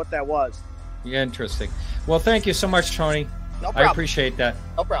interested in what that was. Yeah, interesting. Well, thank you so much, Tony. No problem. I appreciate that.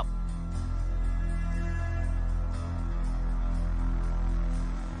 No problem.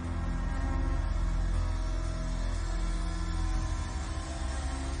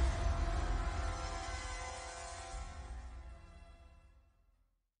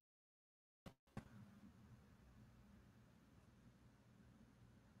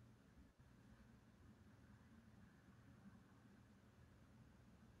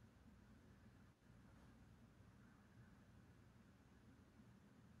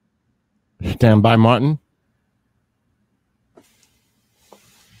 Stand by, Martin.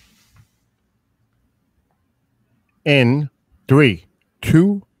 In 3,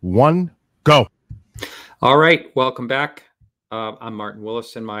 2, 1, go. All right. Welcome back. I'm Martin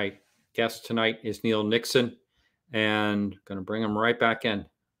Willis, and my guest tonight is Neil Nixon, and going to bring him right back in.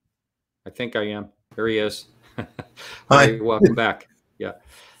 I think I am. Here he is. Hi. Right, welcome back. Yeah.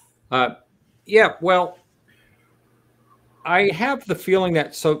 Well, I have the feeling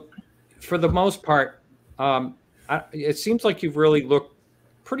that, so for the most part, it seems like you've really looked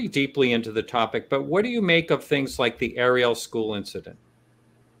pretty deeply into the topic, but what do you make of things like the Ariel School incident?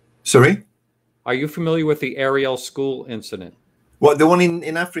 Sorry? Are you familiar with the Ariel School incident? What, the one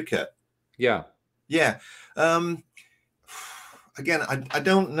in Africa? Yeah. Yeah. Again, I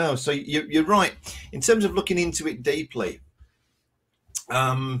don't know. So you're right. In terms of looking into it deeply,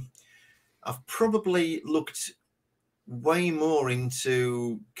 I've probably looked way more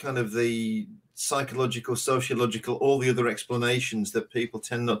into kind of the psychological, sociological, all the other explanations that people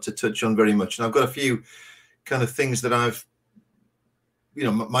tend not to touch on very much. And I've got a few kind of things that I've,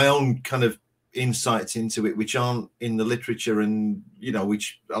 my own kind of insights into it, which aren't in the literature and,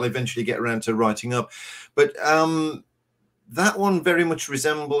 which I'll eventually get around to writing up. But that one very much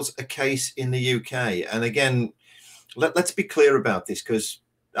resembles a case in the UK. And again, let's be clear about this, because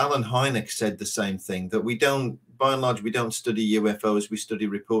Alan Hynek said the same thing, that we don't, by and large, we don't study UFOs, we study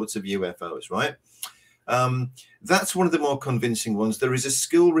reports of UFOs, right? That's one of the more convincing ones. There is a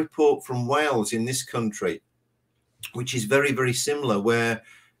school report from Wales in this country, which is very, very similar, where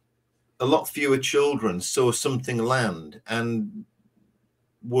a lot fewer children saw something land and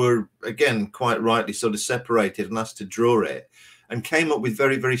were, again, quite rightly sort of separated and asked to draw it, and came up with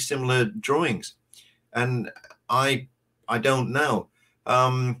very, very similar drawings. And I don't know.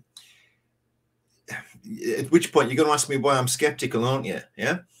 At which point you're going to ask me why I'm skeptical, aren't you?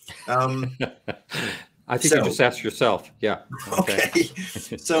 Yeah. I think you just asked yourself. Yeah. Okay.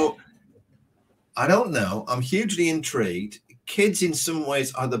 So I don't know. I'm hugely intrigued. Kids in some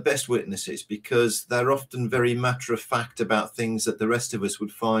ways are the best witnesses, because they're often very matter of fact about things that the rest of us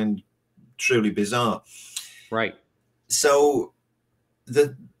would find truly bizarre. Right. So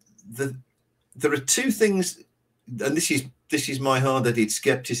there are two things, and this is my hard-headed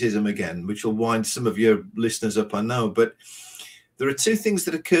skepticism again, which will wind some of your listeners up, I know, but there are two things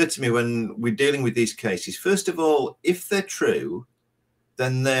that occur to me when we're dealing with these cases. First of all, if they're true,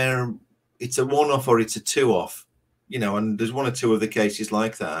 then it's a one-off or it's a two-off, you know, and there's one or two other cases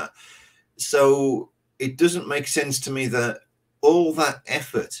like that. So it doesn't make sense to me that all that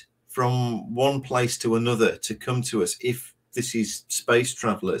effort from one place to another to come to us, if this is space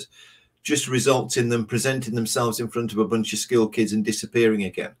travelers, just results in them presenting themselves in front of a bunch of school kids and disappearing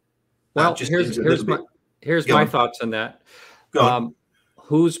again. Well, here's my thoughts on that.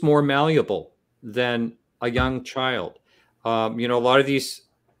 Who's more malleable than a young child? You know, a lot of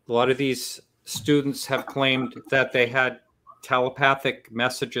these students have claimed that they had telepathic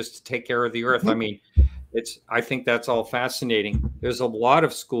messages to take care of the earth. I mean, I think that's all fascinating. There's a lot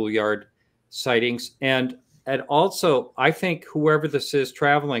of schoolyard sightings, and also I think whoever this is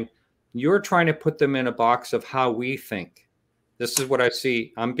traveling, you're trying to put them in a box of how we think. This is what I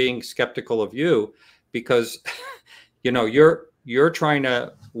see. I'm being skeptical of you, because you know, you're trying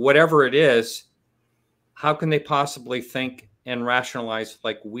to, whatever it is, how can they possibly think and rationalize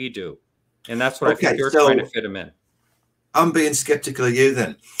like we do? And that's what I think you're trying to fit them in. I'm being skeptical of you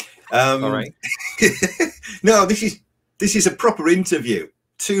then. All right. No, this is a proper interview.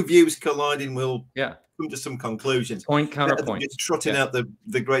 Two views colliding will come to some conclusions. Point counterpoint. It's trotting out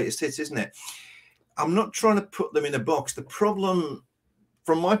the greatest hits, isn't it? I'm not trying to put them in a box. The problem,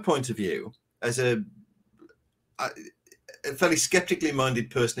 from my point of view, as a fairly skeptically minded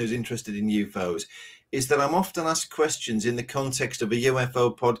person who's interested in UFOs, is that I'm often asked questions in the context of a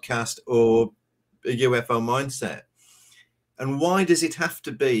UFO podcast or a UFO mindset. And why does it have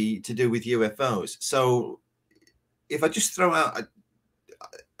to be to do with UFOs? So if I just throw out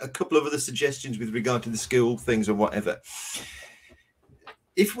a couple of other suggestions with regard to the school things or whatever,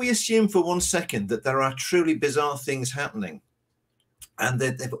 if we assume for 1 second that there are truly bizarre things happening, and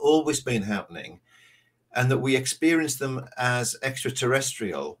that they've always been happening, and that we experience them as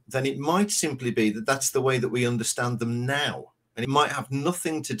extraterrestrial, then it might simply be that that's the way that we understand them now. And it might have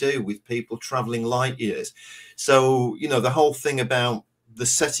nothing to do with people traveling light years. So, you know, the whole thing about the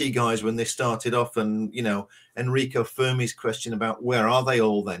SETI guys when they started off, and, you know, Enrico Fermi's question about where are they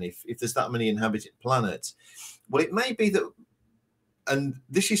all then if there's that many inhabited planets? Well, it may be that, and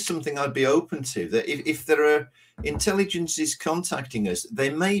this is something I'd be open to, that if there are intelligences contacting us, they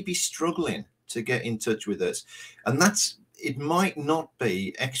may be struggling to get in touch with us. And it might not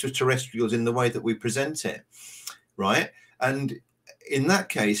be extraterrestrials in the way that we present it, right? And in that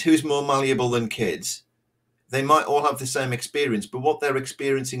case, who's more malleable than kids? They might all have the same experience, but what they're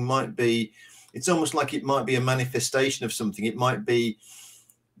experiencing might be, it's almost like it might be a manifestation of something. It might be,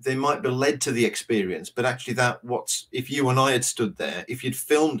 they might be led to the experience, but actually if you and I had stood there, if you'd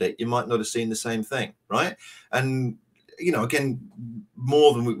filmed it, you might not have seen the same thing, right? And, you know, again,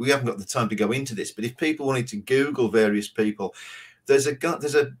 more than we haven't got the time to go into this, but if people wanted to Google various people, there's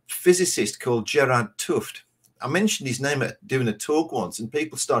a physicist called Gerard Tuft. I mentioned his name at doing a talk once, and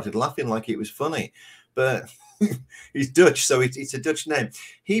people started laughing like it was funny, but he's Dutch, so it's a Dutch name.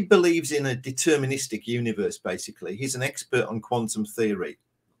 He believes in a deterministic universe, basically. He's an expert on quantum theory.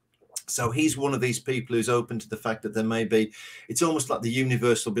 So he's one of these people who's open to the fact that there may be, it's almost like the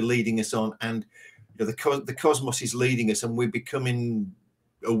universe will be leading us on, and you know, the cosmos is leading us, and we're becoming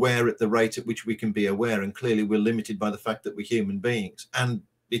aware at the rate at which we can be aware. And clearly we're limited by the fact that we're human beings. And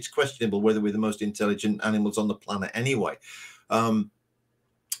it's questionable whether we're the most intelligent animals on the planet anyway.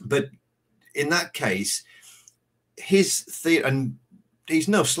 But in that case, his theory, and he's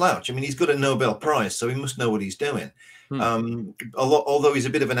no slouch. I mean, he's got a Nobel Prize, so he must know what he's doing. Although he's a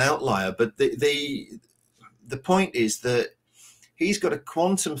bit of an outlier. But the point is that he's got a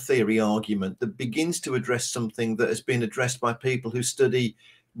quantum theory argument that begins to address something that has been addressed by people who study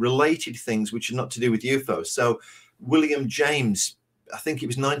related things which are not to do with UFOs. So William James, I think it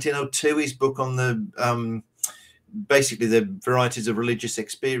was 1902, his book on the basically the varieties of religious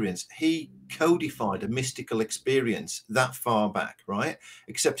experience, he codified a mystical experience that far back, right?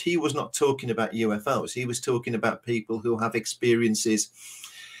 Except he was not talking about UFOs. He was talking about people who have experiences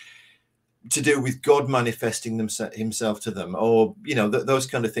to do with God manifesting himself to them, or, you know, those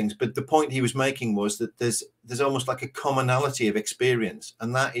kind of things. But the point he was making was that there's almost like a commonality of experience,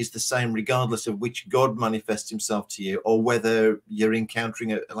 and that is the same regardless of which God manifests himself to you, or whether you're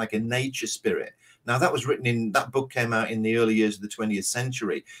encountering like a nature spirit. Now, that was written in, that book came out in the early years of the 20th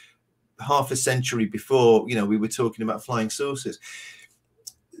century, half a century before, you know, we were talking about flying saucers.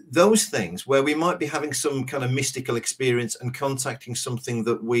 Those things where we might be having some kind of mystical experience and contacting something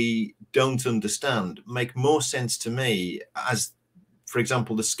that we don't understand make more sense to me as, for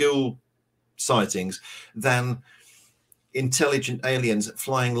example, the school sightings, than intelligent aliens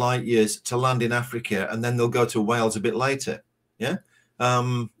flying light years to land in Africa and then they'll go to Wales a bit later. Yeah.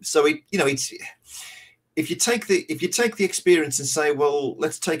 So it, you know, it's, if you take the experience and say, well,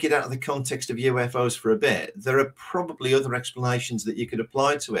 let's take it out of the context of UFOs for a bit, there are probably other explanations that you could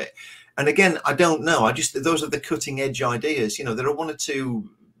apply to it. And again, I don't know. Those are the cutting edge ideas. You know, there are one or two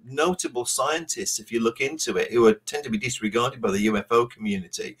notable scientists, if you look into it, who tend to be disregarded by the UFO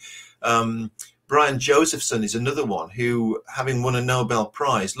community. Brian Josephson is another one who, having won a Nobel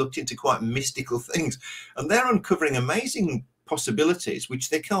Prize, looked into quite mystical things, and they're uncovering amazing possibilities which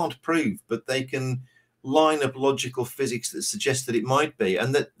they can't prove, but they can line up logical physics that suggest that it might be,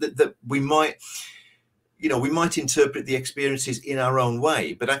 and that we might, you know, we might interpret the experiences in our own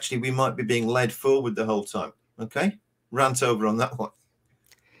way, but actually we might be being led forward the whole time. Okay, rant over on that one.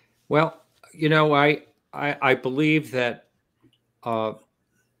 Well, you know, I believe that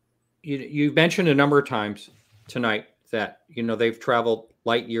you mentioned a number of times tonight that, you know, they've traveled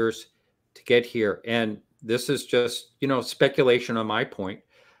light years to get here, and this is just, you know, speculation on my point.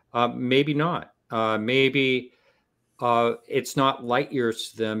 Maybe not. Maybe it's not light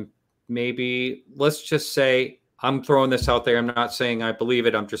years to them. Maybe, let's just say, I'm throwing this out there. I'm not saying I believe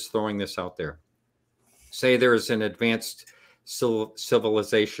it. I'm just throwing this out there. Say there's an advanced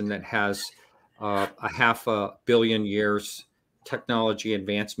civilization that has a 500 million years technology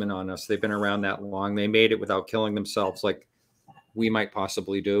advancement on us. They've been around that long. They made it without killing themselves like we might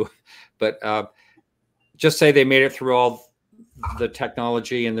possibly do. But just say they made it through all the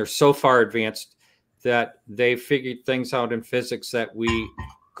technology and they're so far advanced that they figured things out in physics that we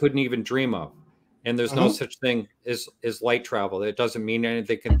couldn't even dream of. And there's no such thing as light travel. It doesn't mean anything.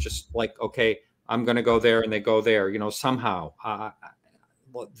 They can just, like, okay, I'm going to go there, and they go there, you know, somehow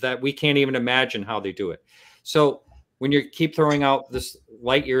that we can't even imagine how they do it. So when you keep throwing out this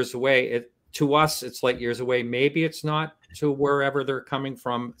light years away, to us, it's light years away. Maybe it's not to wherever they're coming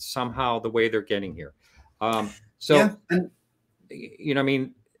from somehow the way they're getting here. So, yeah. You know, I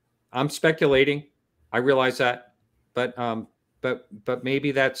mean, I'm speculating. I realize that, but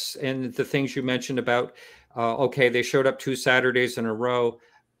maybe that's, and the things you mentioned about, okay, they showed up 2 Saturdays in a row,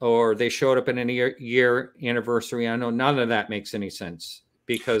 or they showed up in a year anniversary. I know none of that makes any sense,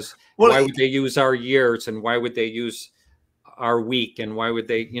 because why would they use our years, and why would they use our week, and why would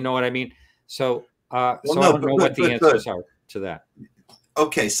they, you know what I mean? So, I don't know what the answers are to that.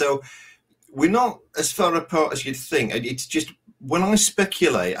 Okay, so we're not as far apart as you'd think. It's just, when I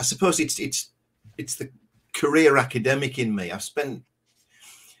speculate, I suppose it's the career academic in me. I've spent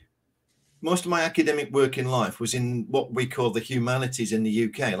most of my academic work in life was in what we call the humanities in the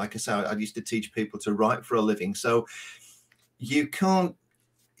UK. Like I said, I used to teach people to write for a living. So you can't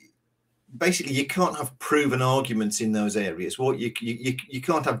have proven arguments in those areas. What you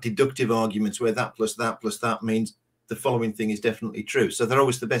can't have deductive arguments where that plus that plus that means the following thing is definitely true. So they're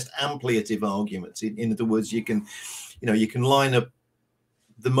always the best ampliative arguments. In other words, you can line up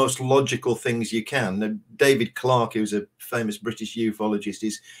the most logical things you can. Now, David Clarke, who's a famous British ufologist,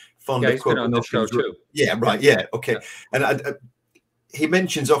 is fond of quoting on the show too. Yeah, right. Yeah, okay. And he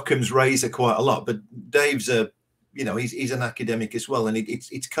mentions Occam's razor quite a lot, but Dave's he's an academic as well, and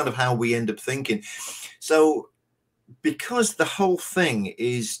it's kind of how we end up thinking. So, because the whole thing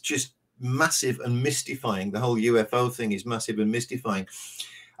is just massive and mystifying, the whole UFO thing is massive and mystifying,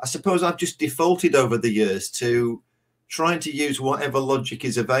 I suppose I've just defaulted over the years to trying to use whatever logic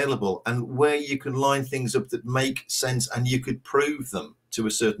is available, and where you can line things up that make sense and you could prove them to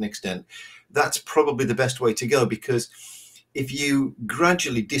a certain extent. That's probably the best way to go, because if you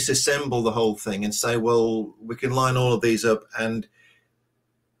gradually disassemble the whole thing and say, well, we can line all of these up and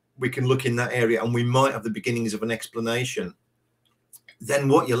we can look in that area and we might have the beginnings of an explanation, then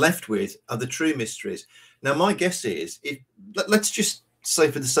what you're left with are the true mysteries. Now, my guess is, let's just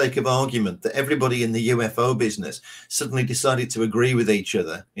say for the sake of argument that everybody in the UFO business suddenly decided to agree with each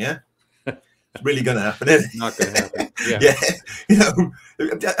other. Yeah. It's really going to happen, isn't it? Not going to happen. Yeah. Yeah. You know,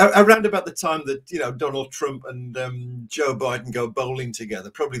 around about the time that, you know, Donald Trump and Joe Biden go bowling together,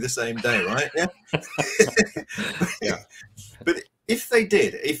 probably the same day, right? Yeah. Yeah. But if they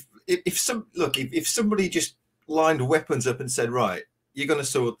did, if somebody just lined weapons up and said, right, you're going to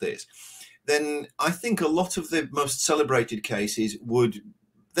sort this, then I think a lot of the most celebrated cases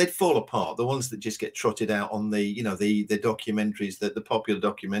they'd fall apart. The ones that just get trotted out on the, you know, the documentaries, the popular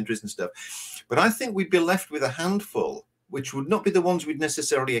documentaries and stuff. But I think we'd be left with a handful, which would not be the ones we'd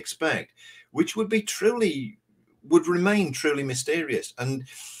necessarily expect, which would remain truly mysterious. And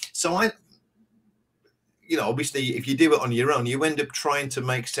so you know, obviously, if you do it on your own, you end up trying to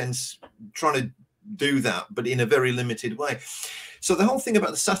make sense, trying to do that, but in a very limited way. So the whole thing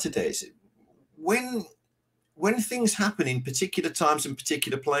about the Saturdays, when things happen in particular times and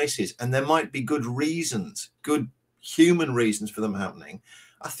particular places, and there might be good reasons, good human reasons for them happening,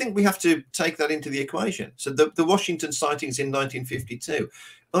 I think we have to take that into the equation. So the Washington sightings in 1952,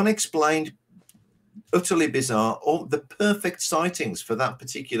 unexplained, utterly bizarre, all the perfect sightings for that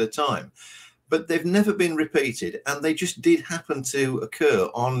particular time, but they've never been repeated, and they just did happen to occur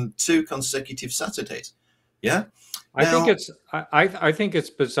on 2 consecutive Saturdays. Yeah. I think it's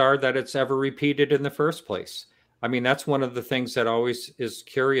bizarre that it's ever repeated in the first place. I mean, that's one of the things that always is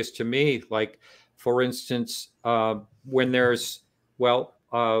curious to me. Like, for instance, when there's,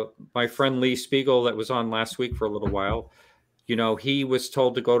 my friend Lee Spiegel that was on last week for a little while, you know, he was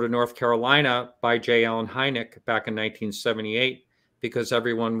told to go to North Carolina by J. Allen Hynek back in 1978 because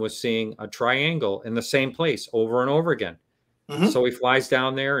everyone was seeing a triangle in the same place over and over again. Mm-hmm. So he flies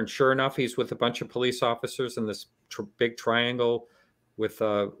down there, and sure enough, he's with a bunch of police officers in this big triangle with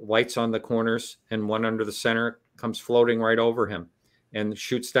lights on the corners, and one under the center comes floating right over him and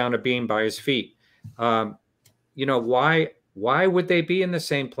shoots down a beam by his feet. You know, why would they be in the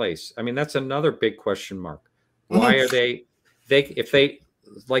same place? I mean, that's another big question mark. Why are if they,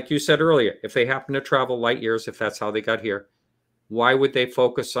 like you said earlier, if they happen to travel light years, if that's how they got here, why would they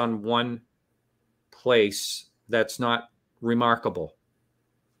focus on one place that's not remarkable?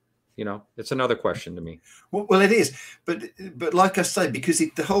 You know, it's another question to me. Well, it is, but like I say, because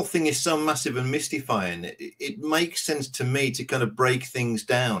the whole thing is so massive and mystifying, it makes sense to me to kind of break things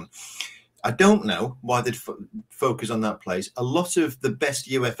down. I don't know why they'd focus on that place. A lot of the best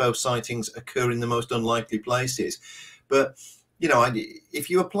UFO sightings occur in the most unlikely places, but you know, if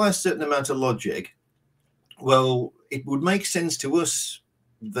you apply a certain amount of logic, well, it would make sense to us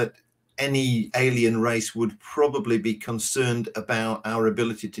that any alien race would probably be concerned about our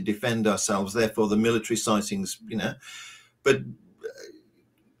ability to defend ourselves, therefore the military sightings, you know. But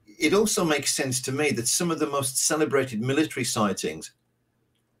it also makes sense to me that some of the most celebrated military sightings,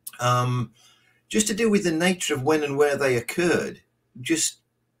 just to do with the nature of when and where they occurred, just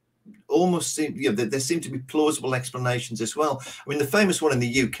almost seem, you know, there seem to be plausible explanations as well. I mean, the famous one in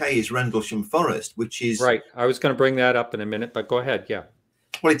the UK is Rendlesham Forest, which is... Right. I was going to bring that up in a minute, but go ahead. Yeah.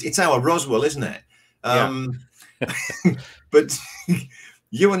 Well, it's our Roswell, isn't it? Yeah. But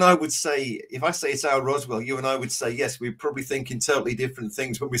you and I would say, if I say it's our Roswell, you and I would say, yes, we're probably thinking totally different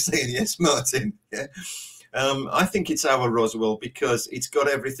things when we're saying yes, Martin. Yeah. I think it's our Roswell because it's got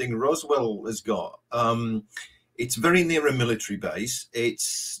everything Roswell has got. It's very near a military base.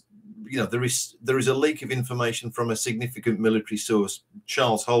 It's, you know, there is a leak of information from a significant military source,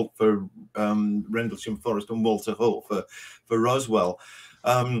 Charles Holt for Rendlesham Forest and Walter Hull for Roswell.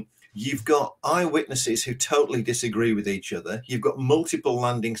 You've got eyewitnesses who totally disagree with each other. You've got multiple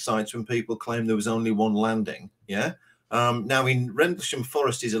landing sites when people claim there was only one landing. Yeah. Now in Rendlesham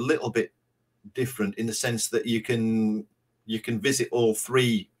Forest is a little bit different in the sense that you can visit all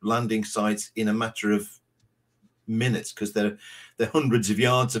 3 landing sites in a matter of minutes because they're hundreds of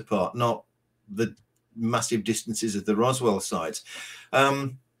yards apart, not the massive distances of the Roswell sites.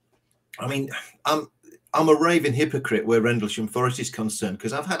 I mean, I'm a raving hypocrite where Rendlesham Forest is concerned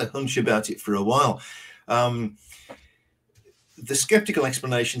because I've had a hunch about it for a while. The skeptical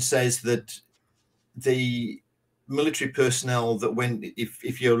explanation says that the military personnel that went,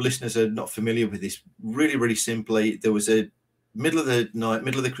 if your listeners are not familiar with this, really, really simply, there was a middle of the night,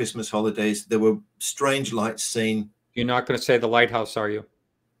 middle of the Christmas holidays, there were strange lights seen. You're not going to say the lighthouse, are you?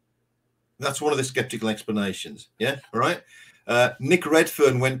 That's one of the skeptical explanations. Yeah. All right. Nick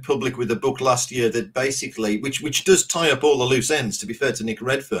Redfern went public with a book last year that basically, which does tie up all the loose ends, to be fair to Nick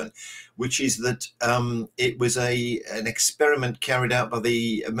Redfern, which is that it was an experiment carried out by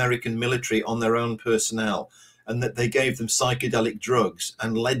the American military on their own personnel. and that they gave them psychedelic drugs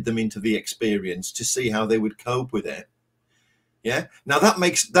and led them into the experience to see how they would cope with it. Yeah. Now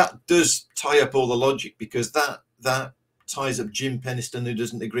that does tie up all the logic, because that ties up Jim Peniston, who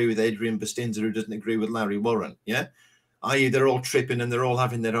doesn't agree with Adrian Bustinza, who doesn't agree with Larry Warren. Yeah. I.e., they're all tripping and they're all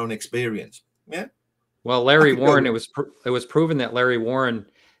having their own experience. Yeah. Well, Larry Warren, it was proven that Larry Warren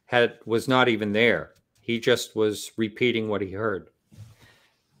was not even there. He just was repeating what he heard.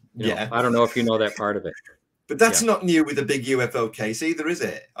 You know, I don't know if you know that part of it. But that's not new with the big UFO case either, is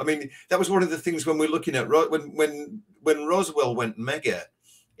it? I mean, that was one of the things when we're looking at when Roswell went mega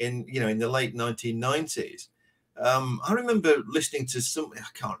in the late 1990s. I remember listening to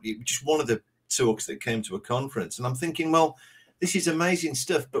just one of the talks that came to a conference, and I'm thinking, well, this is amazing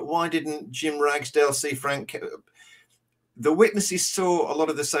stuff, but why didn't Jim Ragsdale see Frank? The witnesses saw a lot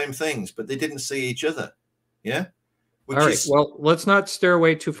of the same things, but they didn't see each other. Yeah. All right. Well, let's not steer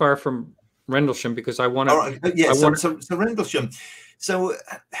away too far from Rendlesham, because I want to. Right. Yeah. So Rendlesham. So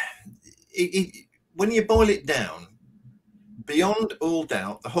when you boil it down, beyond all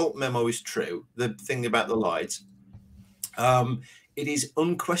doubt, the Holt memo is true. The thing about the lights. It is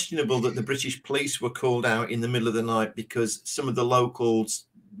unquestionable that the British police were called out in the middle of the night because some of the locals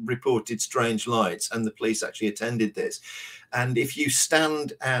reported strange lights, and the police actually attended this. And if you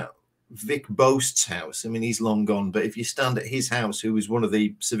stand at Vic Boast's house, I mean, he's long gone, but if you stand at his house, who was one of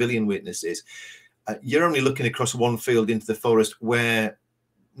the civilian witnesses, you're only looking across one field into the forest where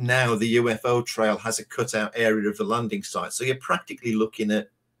now the UFO trail has a cutout area of the landing site. So you're practically looking at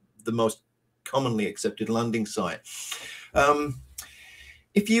the most commonly accepted landing site.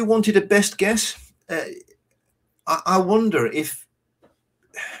 If you wanted a best guess, I wonder if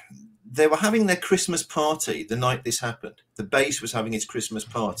they were having their Christmas party the night this happened. The base was having its Christmas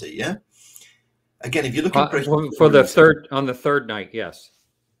party. Yeah. Again, if you look at on the third night, yes.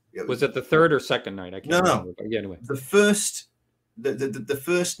 Was it the third or second night? I can't remember. But yeah, anyway, the first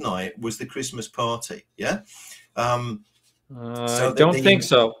night was the Christmas party. Yeah. I don't think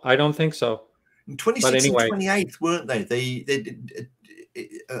so. 26th and 28th, weren't they? They did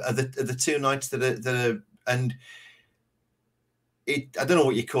the two nights that are and. I don't know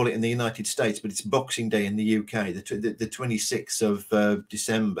what you call it in the United States, but it's Boxing Day in the UK, the 26th of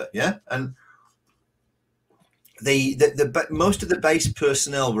December. Yeah. And the most of the base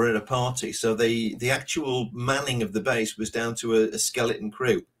personnel were at a party. So the actual manning of the base was down to a skeleton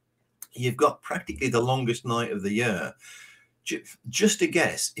crew. You've got practically the longest night of the year. Just a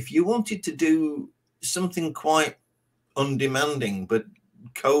guess, if you wanted to do something quite undemanding but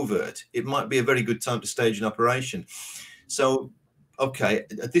covert, it might be a very good time to stage an operation. So, okay,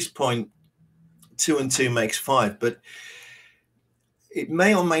 at this point, 2 and 2 makes 5, but it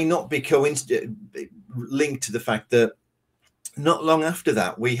may or may not be linked to the fact that not long after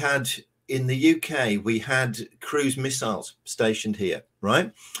that, we had in the UK, we had cruise missiles stationed here,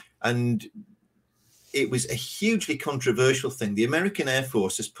 right? And it was a hugely controversial thing. The American Air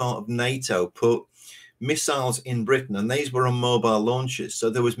Force, as part of NATO, put missiles in Britain, and these were on mobile launchers. So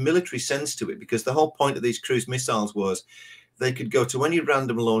there was military sense to it, because the whole point of these cruise missiles was they could go to any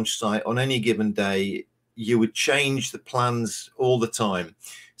random launch site on any given day. You would change the plans all the time.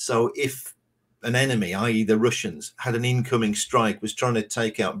 So if an enemy, i.e. the Russians, had an incoming strike, was trying to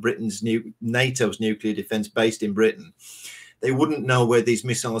take out NATO's nuclear defense based in Britain, they wouldn't know where these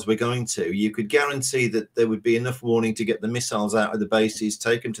missiles were going to. You could guarantee that there would be enough warning to get the missiles out of the bases,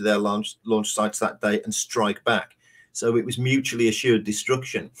 take them to their launch sites that day, and strike back. So it was mutually assured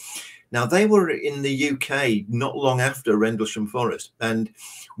destruction. Now, they were in the UK not long after Rendlesham Forest, and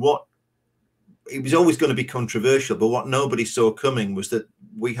it was always going to be controversial, but what nobody saw coming was that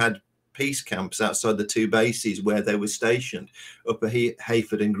we had peace camps outside the two bases where they were stationed, Upper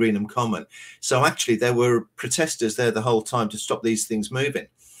Hayford and Greenham Common. So actually there were protesters there the whole time to stop these things moving.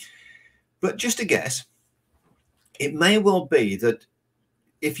 But just a guess, it may well be that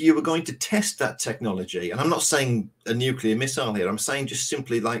if you were going to test that technology, and I'm not saying a nuclear missile here, I'm saying just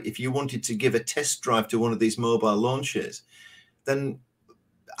simply like if you wanted to give a test drive to one of these mobile launches, then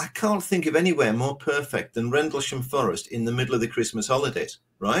I can't think of anywhere more perfect than Rendlesham Forest in the middle of the Christmas holidays,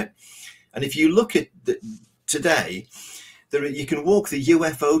 right? And if you look at today, you can walk the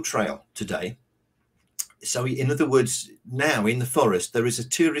UFO trail today. So in other words, now in the forest, there is a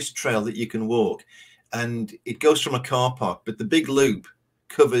tourist trail that you can walk, and it goes from a car park, but the big loop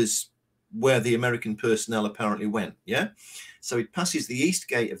covers where the American personnel apparently went. Yeah. So it passes the east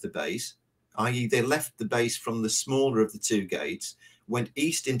gate of the base, i.e. they left the base from the smaller of the two gates, went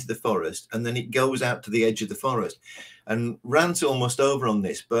east into the forest, and then it goes out to the edge of the forest. And Rand's almost over on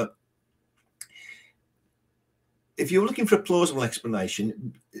this, but if you're looking for a plausible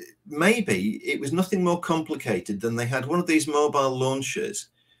explanation, maybe it was nothing more complicated than they had one of these mobile launchers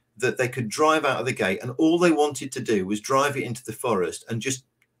that they could drive out of the gate, and all they wanted to do was drive it into the forest and just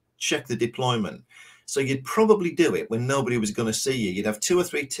check the deployment. So you'd probably do it when nobody was going to see you. You'd have 2 or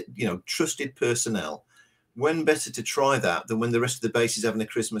 3, trusted personnel. When better to try that than when the rest of the base is having a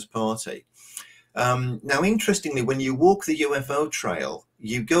Christmas party? Now, interestingly, when you walk the UFO trail,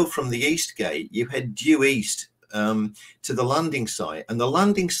 you go from the east gate, you head due east to the landing site, and the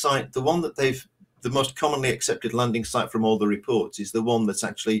landing site, the one that the most commonly accepted landing site from all the reports, is the one that's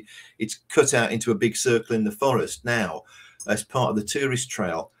actually, it's cut out into a big circle in the forest now as part of the tourist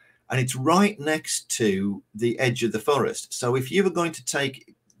trail, and it's right next to the edge of the forest. So if you were going to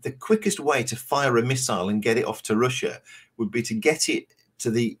take, the quickest way to fire a missile and get it off to Russia would be to get it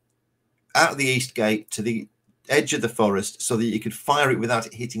to the out of the east gate to the edge of the forest so that you could fire it without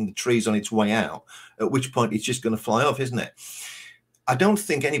it hitting the trees on its way out, at which point it's just going to fly off, isn't it? I don't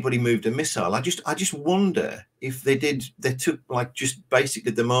think anybody moved a missile. I just wonder if they took like just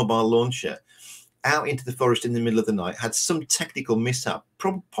basically the mobile launcher out into the forest in the middle of the night, had some technical mishap,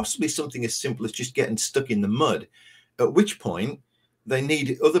 possibly something as simple as just getting stuck in the mud, at which point they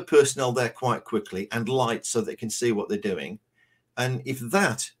need other personnel there quite quickly and lights so they can see what they're doing. And if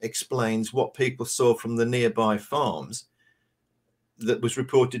that explains what people saw from the nearby farms that was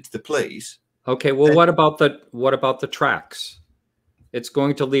reported to the police. Okay, well, what about the tracks? It's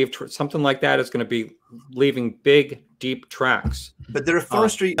going to leave something like that is going to be leaving big, deep tracks. But there are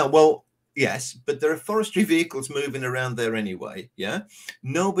forestry. Well, yes, but there are forestry vehicles moving around there anyway. Yeah,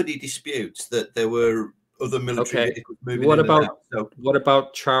 nobody disputes that there were other military vehicles moving. What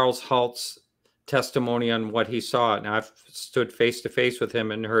about Charles Halt's testimony on what he saw? Now, I've stood face to face with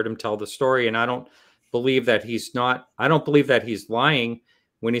him and heard him tell the story, and I don't believe that he's lying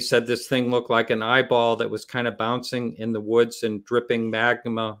when he said this thing looked like an eyeball that was kind of bouncing in the woods and dripping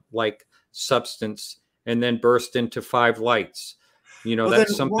magma-like substance and then burst into 5 lights. You know, well,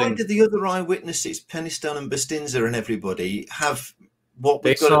 that's something. Why did the other eyewitnesses, Penistone and Bustinza and everybody, have what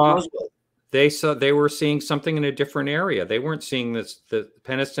we got at Roswell? They were seeing something in a different area. They weren't seeing this. The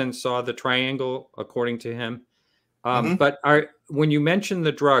Penistone saw the triangle, according to him. But when you mention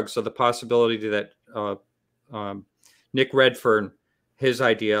the drugs, or the possibility that Nick Redfern, his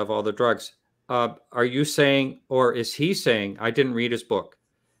idea of all the drugs, are you saying, or is he saying, I didn't read his book,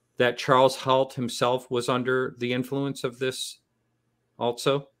 that Charles Halt himself was under the influence of this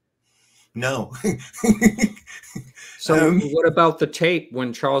also? No. So what about the tape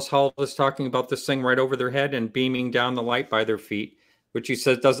when Charles Halt was talking about this thing right over their head and beaming down the light by their feet, which he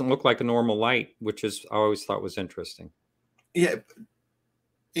says doesn't look like a normal light, which is, I always thought was interesting. Yeah,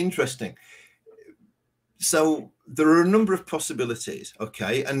 interesting. So there are a number of possibilities,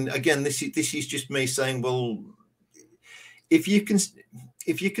 okay? And again, this is just me saying, well, if you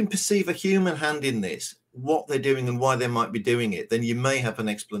can perceive a human hand in this, what they're doing and why they might be doing it, then you may have an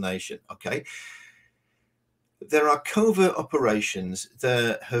explanation, okay? There are covert operations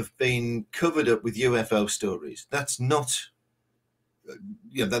that have been covered up with UFO stories. That's not,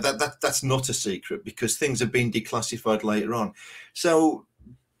 that's not a secret, because things have been declassified later on. So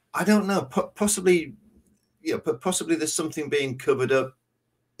I don't know, possibly, but possibly there's something being covered up.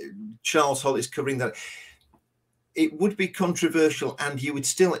 Charles Halt is covering that. It would be controversial, and you would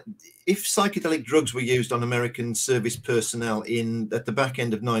still, if psychedelic drugs were used on American service personnel at the back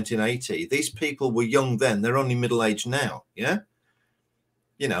end of 1980, these people were young then, they're only middle-aged now, yeah?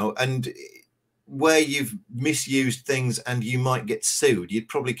 And where you've misused things and you might get sued, you'd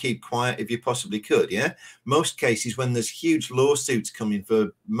probably keep quiet if you possibly could, yeah? Most cases, when there's huge lawsuits coming for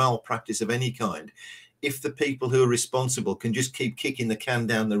malpractice of any kind, if the people who are responsible can just keep kicking the can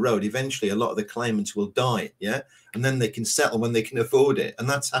down the road, eventually a lot of the claimants will die, yeah? And then they can settle when they can afford it. And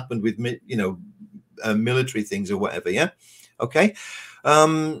that's happened with, military things or whatever, yeah? Okay.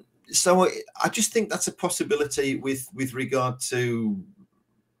 So I just think that's a possibility with regard to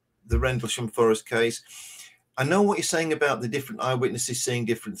the Rendlesham Forest case. I know what you're saying about the different eyewitnesses seeing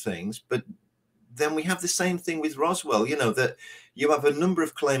different things, but then we have the same thing with Roswell, that you have a number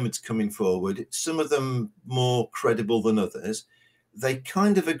of claimants coming forward, some of them more credible than others. They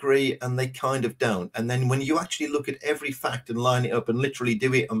kind of agree and they kind of don't. And then when you actually look at every fact and line it up and literally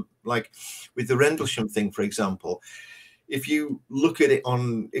do it, like with the Rendlesham thing, for example, if you look at it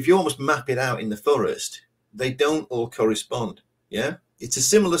if you almost map it out in the forest, they don't all correspond. Yeah, it's a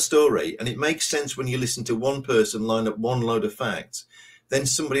similar story, and it makes sense when you listen to one person line up one load of facts. Then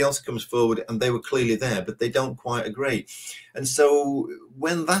somebody else comes forward and they were clearly there, but they don't quite agree. And so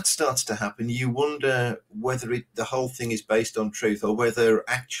when that starts to happen, you wonder whether the whole thing is based on truth, or whether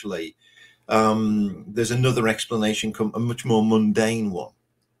actually there's another explanation, a much more mundane one.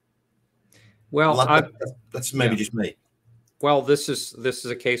 Well, that's maybe just me. Well, this is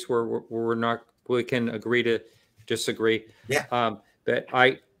a case where we can agree to disagree. Yeah. But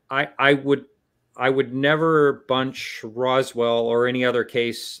I would never bunch Roswell or any other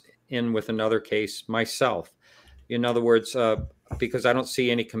case in with another case myself. In other words, because I don't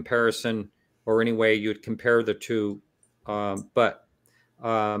see any comparison or any way you'd compare the two. But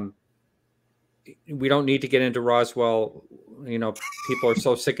we don't need to get into Roswell. You know, people are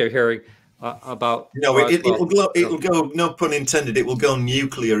so sick of hearing about. No, it'll go. No pun intended. It will go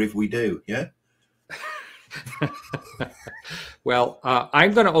nuclear if we do. Yeah. Well,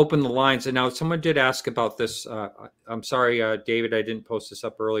 I'm going to open the lines, and now someone did ask about this. I'm sorry, David, I didn't post this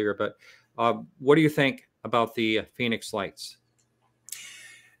up earlier, but what do you think about the Phoenix Lights?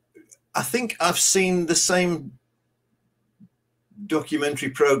 I think I've seen the same documentary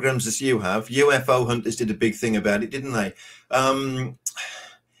programs as you have. UFO Hunters did a big thing about it, didn't they?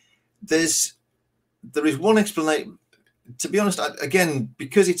 There is one explanation. To be honest, again,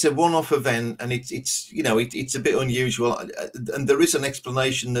 because it's a one-off event and it's you know it's a bit unusual, and there is an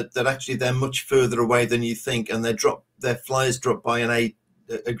explanation that actually they're much further away than you think, and their flyers dropped by a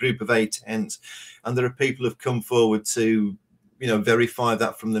group of A-10s, and there are people who've come forward to verify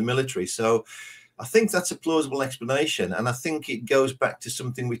that from the military. So I think that's a plausible explanation, and I think it goes back to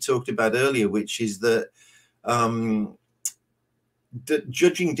something we talked about earlier, which is that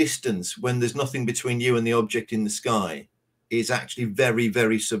judging distance when there's nothing between you and the object in the sky is actually very,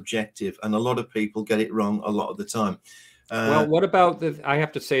 very subjective, and a lot of people get it wrong a lot of the time. Well, what about I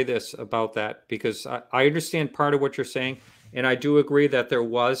have to say this about that, because I understand part of what you're saying, and I do agree that there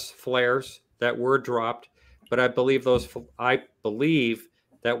was flares that were dropped, but I believe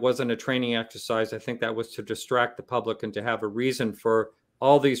that wasn't a training exercise. I think that was to distract the public and to have a reason for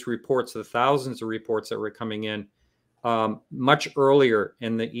all these reports, the thousands of reports that were coming in much earlier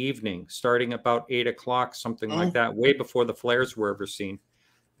in the evening, starting about 8 o'clock, something like that, way before the flares were ever seen.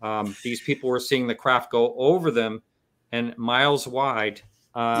 These people were seeing the craft go over them and miles wide.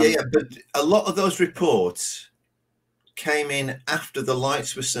 But a lot of those reports came in after the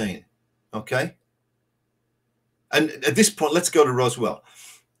lights were seen. Okay. And at this point, let's go to Roswell.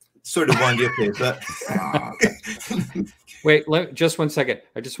 Sorry to wind you up here, but wait, just 1 second.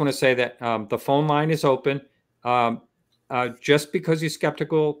 I just want to say that the phone line is open. Just because you're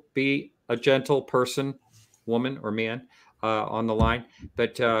skeptical, be a gentle person, woman or man, on the line.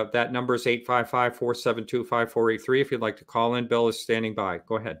 But that number is 855-472-5483. If you'd like to call in, Bill is standing by.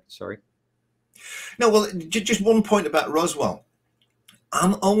 Go ahead. Sorry. No, well, just one point about Roswell.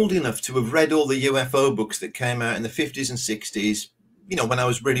 I'm old enough to have read all the UFO books that came out in the 50s and 60s. When I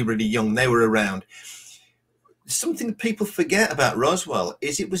was really, really young, they were around. Something that people forget about Roswell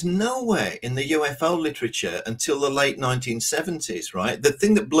is it was nowhere in the UFO literature until the late 1970s, right? The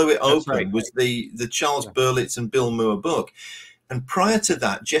thing that blew it open was the Charles Berlitz and Bill Moore book. And prior to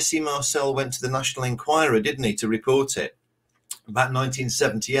that, Jesse Marcel went to the National Enquirer, didn't he, to report it, about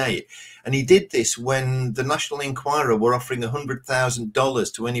 1978. And he did this when the National Enquirer were offering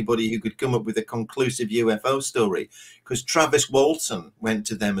 $100,000 to anybody who could come up with a conclusive UFO story, because Travis Walton went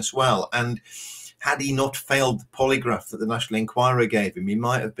to them as well. And had he not failed the polygraph that the National Enquirer gave him, he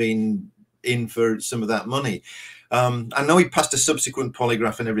might have been in for some of that money. I know he passed a subsequent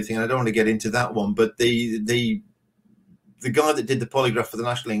polygraph and everything, and I don't want to get into that one, but the guy that did the polygraph for the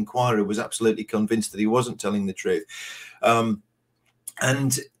National Enquirer was absolutely convinced that he wasn't telling the truth. And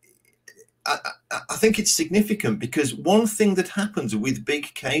I think it's significant because one thing that happens with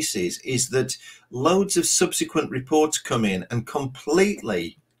big cases is that loads of subsequent reports come in and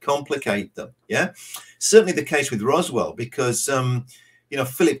completely complicate them. Yeah, certainly the case with Roswell, because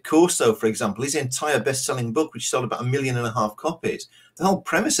Philip Corso, for example, his entire best-selling book, which sold about 1.5 million copies, the whole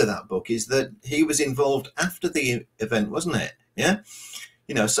premise of that book is that he was involved after the event, wasn't it? Yeah,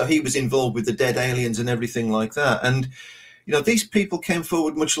 so he was involved with the dead aliens and everything like that. And these people came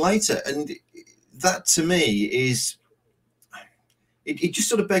forward much later, and that to me is it just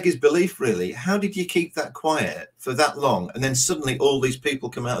sort of beggars belief, really. How did you keep that quiet for that long, and then suddenly all these people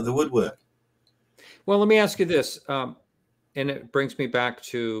come out of the woodwork? Well, let me ask you this, and it brings me back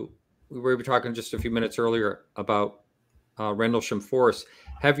to we were talking just a few minutes earlier about Rendlesham Forest.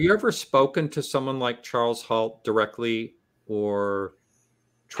 Have you ever spoken to someone like Charles Halt directly, or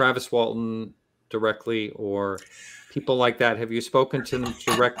Travis Walton directly, or people like that? Have you spoken to them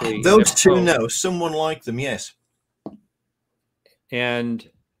directly? Those two, no. Someone like them, yes. And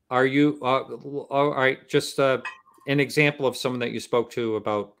are you all right? Just an example of someone that you spoke to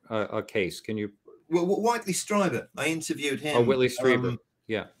about a case. Can you? Well, Whitley Strieber. I interviewed him. Oh, Whitley Strieber.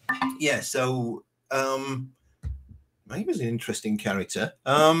 Yeah. Yeah. So he was an interesting character.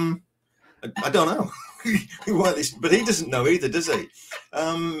 I don't know why this, but he doesn't know either, does he?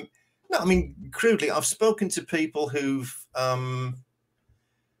 No, I mean, crudely, I've spoken to people who've had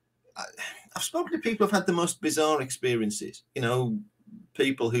the most bizarre experiences. You know,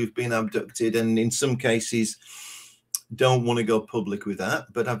 people who've been abducted, and in some cases don't want to go public with that.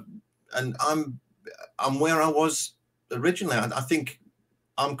 But I'm where I was originally. I think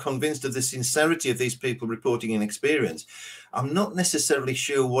I'm convinced of the sincerity of these people reporting an experience. I'm not necessarily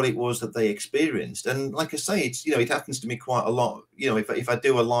sure what it was that they experienced. And like I say, it's, you know, it happens to me quite a lot. You know, if I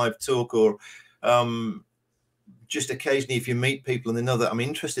do a live talk, or just occasionally, if you meet people and they know that I'm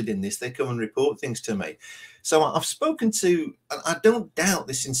interested in this, they come and report things to me. So I've spoken to, and I don't doubt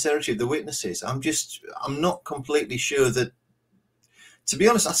the sincerity of the witnesses. I'm not completely sure that, to be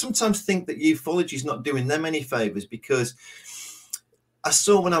honest, I sometimes think that ufology is not doing them any favors, because I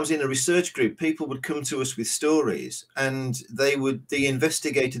saw when I was in a research group, people would come to us with stories, and the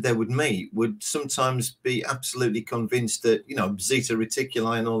investigator they would meet would sometimes be absolutely convinced that, you know, Zeta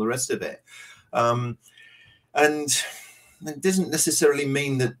Reticuli and all the rest of it. And it doesn't necessarily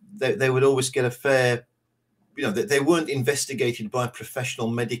mean that they would always get a fair, you know, that they weren't investigated by professional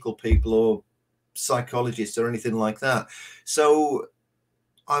medical people or psychologists or anything like that. So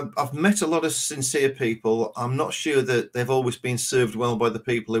I've met a lot of sincere people. I'm not sure that they've always been served well by the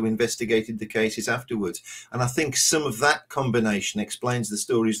people who investigated the cases afterwards. And I think some of that combination explains the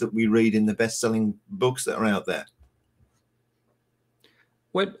stories that we read in the best-selling books that are out there.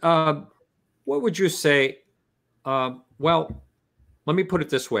 What would you say? Well, let me put it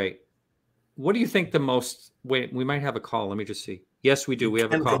this way. What do you think the most? Wait, we might have a call. Let me just see. Yes, we do. We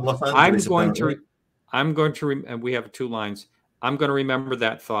have a call. I'm going to, and we have 2 lines. I'm going to remember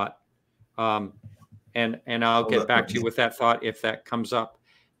that thought, and I'll get back to you with that thought if that comes up.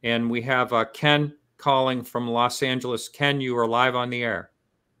 And we have Ken calling from Los Angeles. Ken, you are live on the air.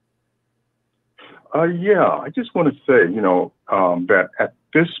 Yeah, I just want to say, you know, that at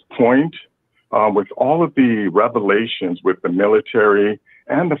this point, with all of the revelations with the military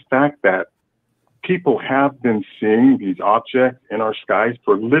and the fact that people have been seeing these objects in our skies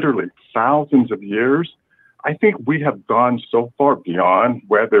for literally thousands of years, I think we have gone so far beyond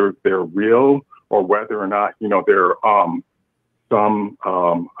whether they're real or whether or not, you know, they're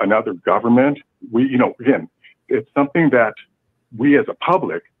another government. We, you know, again, it's something that we as a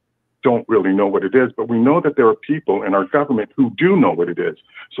public don't really know what it is, but we know that there are people in our government who do know what it is.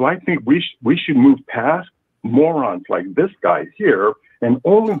 So I think we should move past morons like this guy here and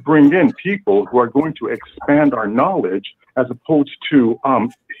only bring in people who are going to expand our knowledge as opposed to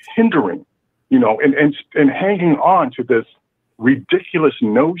hindering, you know, and hanging on to this ridiculous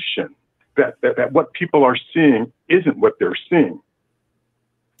notion that what people are seeing isn't what they're seeing.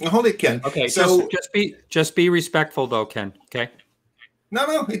 Hold it, Ken. Okay, so just be respectful, though, Ken. Okay. No,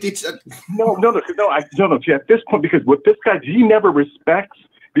 it's no. See, at this point, because with this guy, he never respects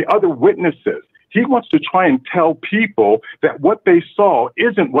the other witnesses. He wants to try and tell people that what they saw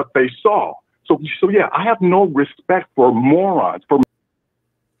isn't what they saw. So yeah, I have no respect for morons.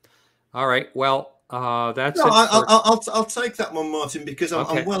 All right. Well, that's. No, I'll take that one, Martin, because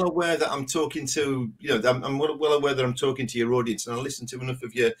Okay. I'm well aware that I'm talking to, you know, I'm well aware that I'm talking to your audience, and I listen to enough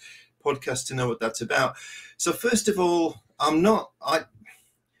of your podcasts to know what that's about. So first of all,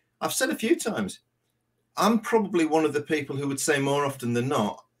 I've said a few times, I'm probably one of the people who would say more often than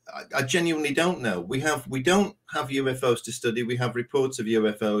not, I genuinely don't know. We don't have UFOs to study. We have reports of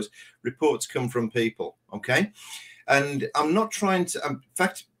UFOs. Reports come from people. Okay. And I'm not trying to, in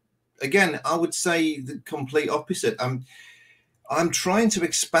fact, again, I would say the complete opposite. I'm trying to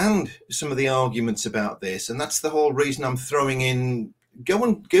expand some of the arguments about this. And that's the whole reason I'm throwing in, go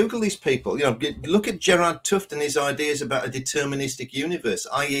and Google these people, you know, look at Gerard Tuft and his ideas about a deterministic universe,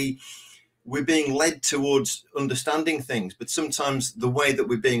 i.e. we're being led towards understanding things, but sometimes the way that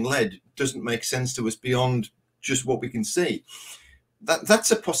we're being led doesn't make sense to us beyond just what we can see.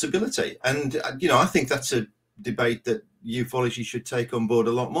 That's a possibility. And, you know, I think that's a debate that ufology should take on board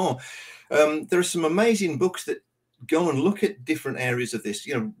a lot more. There are some amazing books that go and look at different areas of this.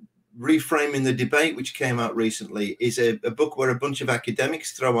 You know, Reframing the Debate, which came out recently, is a book where a bunch of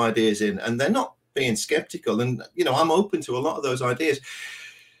academics throw ideas in, and they're not being skeptical. And, you know, I'm open to a lot of those ideas.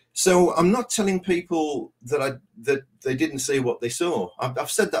 So I'm not telling people that they didn't see what they saw.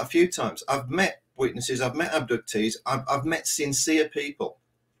 I've said that a few times. I've met witnesses, I've met abductees, I've met sincere people.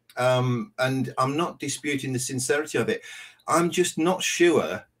 And I'm not disputing the sincerity of it. I'm just not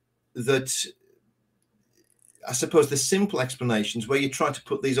sure that I suppose the simple explanations where you try to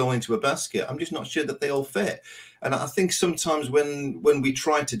put these all into a basket, I'm just not sure that they all fit. And I think sometimes when we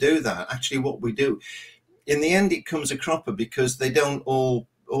try to do that, actually what we do, in the end, it comes a cropper, because they don't all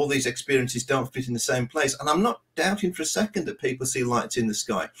these experiences don't fit in the same place. And I'm not doubting for a second that people see lights in the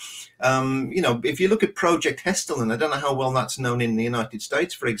sky. You know, if you look at Project Hestelin, I don't know how well that's known in the United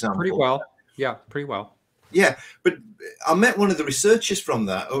States, for example. Pretty well. Yeah, pretty well. Yeah, but I met one of the researchers from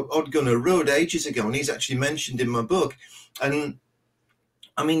that, Odd Gunnar Rudd, ages ago, and he's actually mentioned in my book. And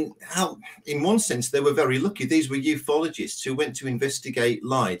I mean, how, in one sense, they were very lucky. These were ufologists who went to investigate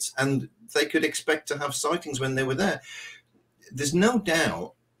lights, and they could expect to have sightings when they were there. There's no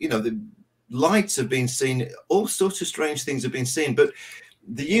doubt, you know, the lights have been seen, all sorts of strange things have been seen, but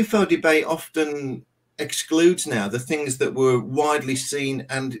the UFO debate often excludes now the things that were widely seen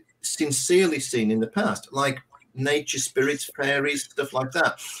and sincerely seen in the past, like nature spirits, fairies, stuff like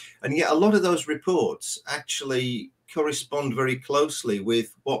that. And yet a lot of those reports actually correspond very closely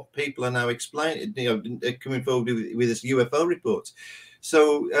with what people are now explaining, you know, coming forward with this UFO reports.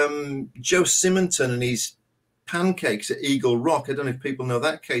 So Joe Simonton and his pancakes at Eagle Rock, I don't know if people know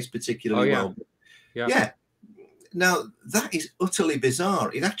that case particularly well. Yeah. Now, that is utterly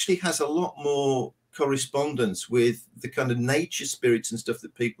bizarre. It actually has a lot more correspondence with the kind of nature spirits and stuff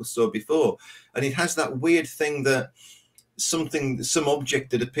that people saw before. And it has that weird thing that some object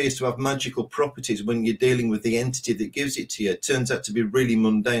that appears to have magical properties when you're dealing with the entity that gives it to you, it turns out to be really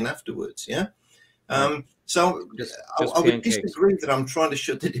mundane afterwards. Yeah. So I would disagree that I'm trying to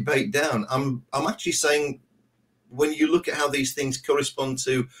shut the debate down. I'm actually saying, when you look at how these things correspond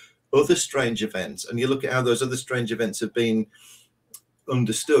to other strange events, and you look at how those other strange events have been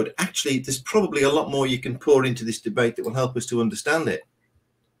understood, actually there's probably a lot more you can pour into this debate that will help us to understand it.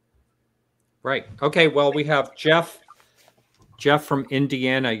 Right. Okay, well, we have Jeff from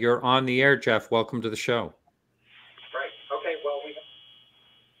Indiana. You're on the air, Jeff. Welcome to the show. Right. Okay, well,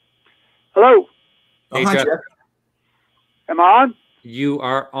 Hello. Hey, hi, Jeff. Am I on? You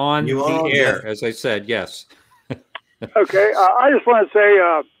are on the air, Jeff. As I said, yes. Okay, I just want to say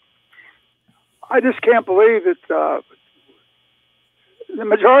I just can't believe that the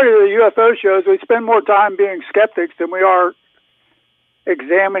majority of the UFO shows, we spend more time being skeptics than we are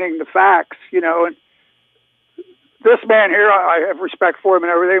examining the facts, you know. And this man here, I have respect for him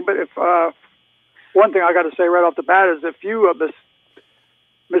and everything, but if one thing I got to say right off the bat is, if you have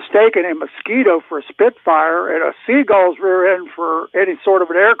mistaken a mosquito for a Spitfire and a seagull's rear end for any sort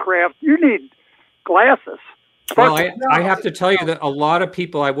of an aircraft, you need glasses. Well, I have to tell you that a lot of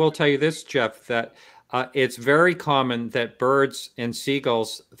people, I will tell you this, Jeff, that it's very common that birds and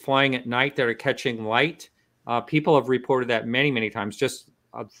seagulls flying at night that are catching light, people have reported that many, many times, just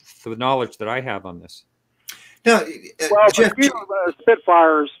the knowledge that I have on this. No, well, Jeff,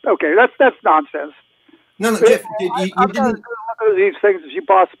 Spitfires, okay, that's nonsense. No, Jeff, you didn't look at these things as you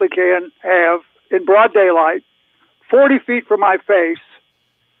possibly can have in broad daylight, 40 feet from my face.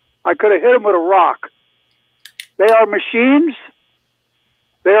 I could have hit them with a rock. They are machines.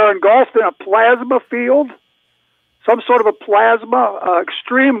 They are engulfed in a plasma field, some sort of a plasma,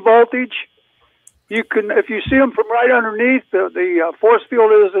 extreme voltage. You can, if you see them from right underneath, the force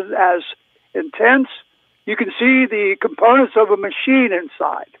field is as intense. You can see the components of a machine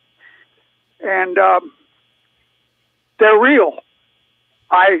inside, and they're real.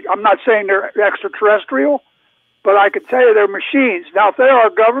 I'm not saying they're extraterrestrial, but I can tell you they're machines. Now, if they are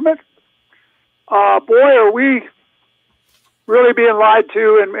government, boy, are we really being lied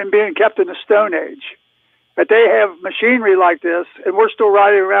to and being kept in the Stone Age. That they have machinery like this, and we're still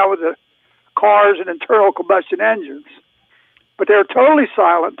riding around with the cars and internal combustion engines. But they're totally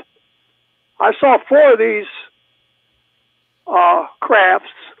silent. I saw 4 of these crafts,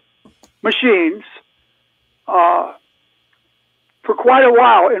 machines, for quite a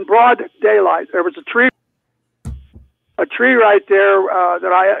while in broad daylight. There was a tree right there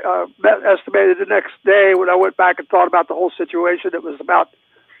that I estimated the next day when I went back and thought about the whole situation. It was about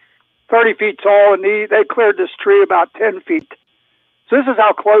 30 feet tall, and they cleared this tree about 10 feet. So this is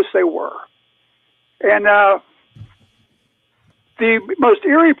how close they were. And the most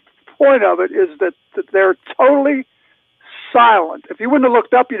eerie point of it is that they're totally silent. If you wouldn't have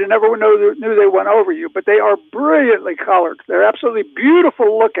looked up, you'd never knew they went over you. But they are brilliantly colored. They're absolutely beautiful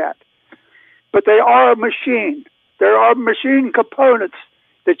to look at. But they are a machine. There are machine components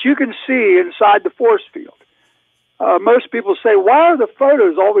that you can see inside the force field. Most people say, why are the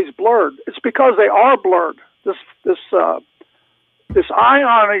photos always blurred? It's because they are blurred. This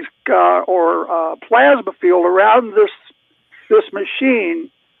ionic or plasma field around this machine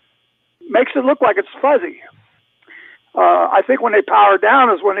makes it look like it's fuzzy. I think when they power down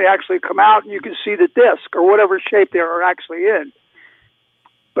is when they actually come out and you can see the disc or whatever shape they are actually in.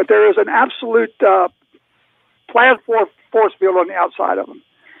 But there is an absolute planned force field on the outside of them.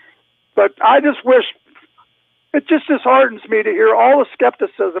 But I just wish, it just disheartens me to hear all the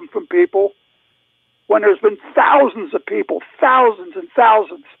skepticism from people when there's been thousands of people, thousands and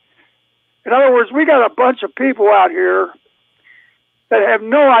thousands. In other words, we got a bunch of people out here that have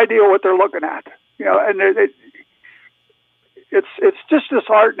no idea what they're looking at. You know, and it's just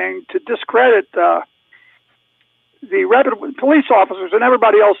disheartening to discredit the reputable police officers and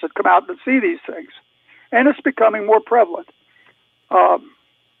everybody else that come out and see these things. And it's becoming more prevalent.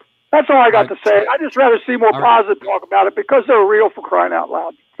 That's all I got to say. I just rather see more positive talk about it because they're real, for crying out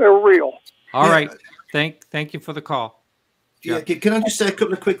loud. They're real. All right. Thank you for the call. Yeah. Can I just say a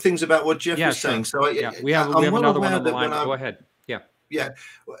couple of quick things about what Jeff was saying? So we have another one on the line. Go ahead. Yeah.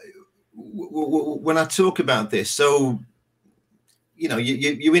 When I talk about this, so you know,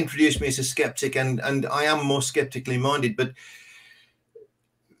 you introduced me as a skeptic, and I am more skeptically minded. But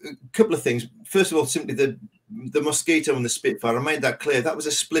a couple of things. First of all, simply the mosquito and the Spitfire. I made that clear. That was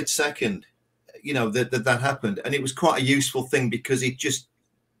a split second, you know, that happened, and it was quite a useful thing because it just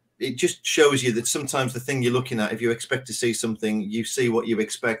shows you that sometimes the thing you're looking at, if you expect to see something, you see what you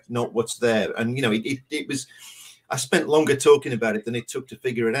expect, not what's there. And you know, it was. I spent longer talking about it than it took to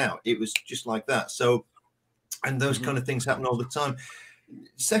figure it out. It was just like that. So, and those kind of things happen all the time.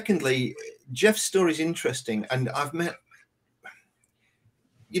 Secondly, Jeff's story is interesting, and I've met,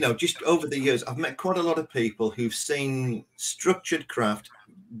 you know, just over the years, I've met quite a lot of people who've seen structured craft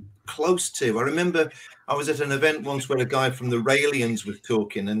close to. I remember I was at an event once where a guy from the Raelians was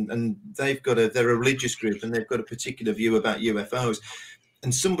talking, and they've got they're a religious group, and they've got a particular view about UFOs.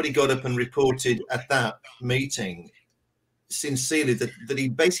 And somebody got up and reported at that meeting sincerely that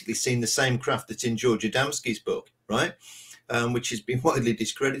he'd basically seen the same craft that's in George Adamski's book, right? Which has been widely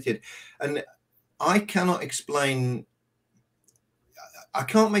discredited. And I cannot explain, I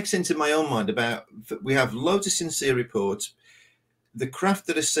can't make sense in my own mind about, we have loads of sincere reports. The craft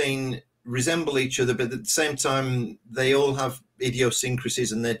that are seen resemble each other, but at the same time, they all have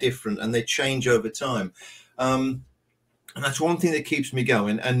idiosyncrasies and they're different and they change over time. And that's one thing that keeps me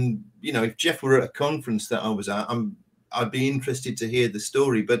going. And, you know, if Jeff were at a conference that I was at, I'd be interested to hear the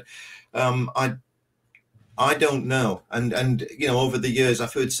story. But I don't know. And you know, over the years,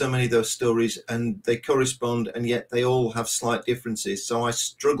 I've heard so many of those stories and they correspond, and yet they all have slight differences. So I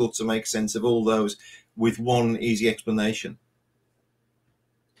struggle to make sense of all those with one easy explanation.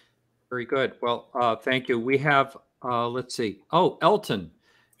 Very good. Well, thank you. We have, let's see. Oh, Elton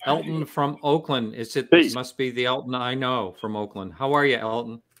from Oakland. It must be the Elton I know from Oakland. How are you,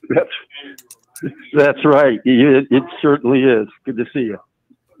 Elton? That's right. It certainly is. Good to see you.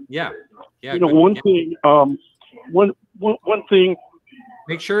 Yeah. You know, one thing. One thing.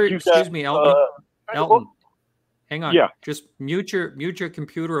 Make sure. Excuse me, Elton. Elton, hang on. Yeah. Just mute your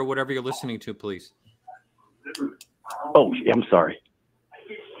computer or whatever you're listening to, please. Oh, I'm sorry.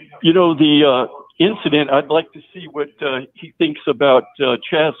 You know, the incident, I'd like to see what he thinks about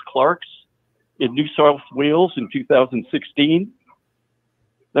Chaz Clark's in New South Wales in 2016.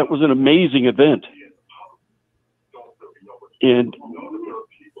 That was an amazing event. And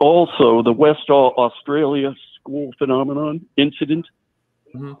also the West Australia school phenomenon incident,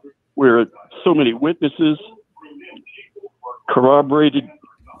 where so many witnesses corroborated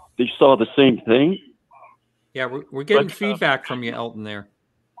they saw the same thing. Yeah, we're getting feedback from you, Elton, there.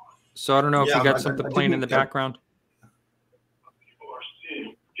 So I don't know if you got something playing in the background.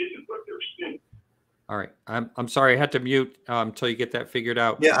 All right, I'm sorry, I had to mute until you get that figured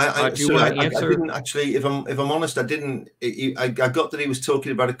out. Yeah, do you want to answer? I didn't actually. If I'm honest, I didn't. I got that he was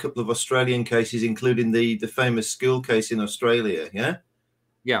talking about a couple of Australian cases, including the famous school case in Australia. Yeah.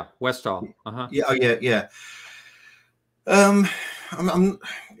 Yeah, Westall. Yeah.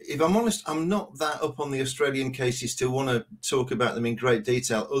 If I'm honest, I'm not that up on the Australian cases to want to talk about them in great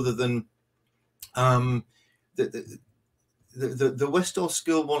detail, other than the Westall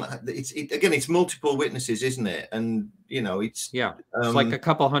school one. It's multiple witnesses, isn't it? And you know, it's like a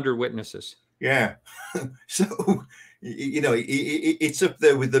couple hundred witnesses. Yeah. So you know, it's up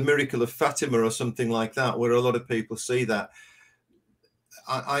there with the miracle of Fatima or something like that, where a lot of people see that.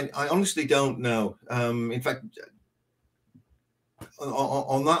 I honestly don't know. In fact,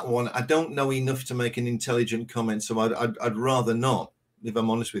 on that one, I don't know enough to make an intelligent comment, so I'd rather not, if I'm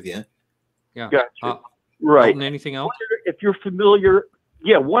honest with you. Yeah. Gotcha. Right. Elton, anything else? If you're familiar,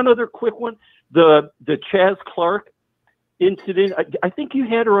 one other quick one. The Chaz Clark incident. I think you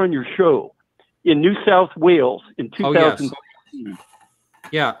had her on your show in New South Wales in 2016.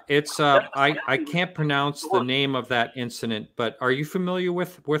 Yeah, it's I can't pronounce the name of that incident, but are you familiar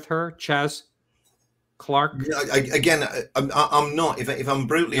with her, Chaz Clark? No, again, I'm not. If I'm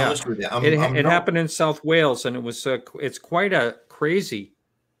brutally honest with you, it happened in South Wales, and it was it's quite a crazy,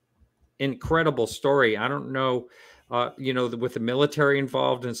 incredible story. I don't know, you know, with the military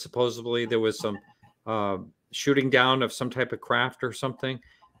involved, and supposedly there was some shooting down of some type of craft or something.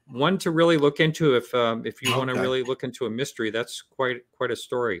 One to really look into if you want to really look into a mystery. That's quite a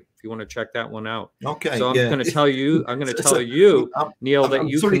story. If you want to check that one out. Okay. So I'm going to tell you. I'm going to tell you, Neil, that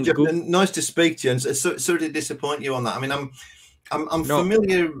you sorry, can. Jeff, nice to speak to you, and sorry to disappoint you on that. I mean, I'm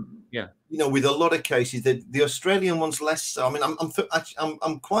familiar. Yeah. You know, with a lot of cases, the Australian ones less so. I mean,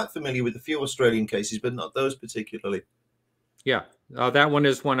 I'm quite familiar with a few Australian cases, but not those particularly. Yeah, that one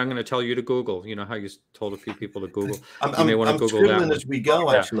is one I'm going to tell you to Google. You know how you told a few people to Google. I'm may want to Google that one as we go.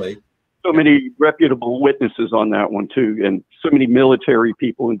 Actually, so many reputable witnesses on that one too, and so many military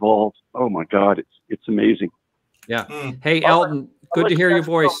people involved. Oh my God, it's amazing. Yeah. Hey, Elton, good to hear your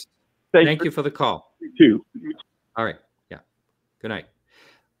voice. Thank you for the call. You too. All right. Yeah. Good night.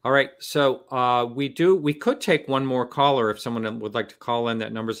 All right. So we could take one more caller if someone would like to call in.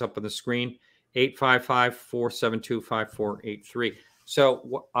 That number's up on the screen. 855-472-5483.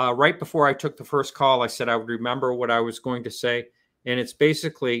 So right before I took the first call, I said I would remember what I was going to say. And it's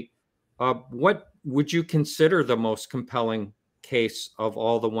basically, what would you consider the most compelling case of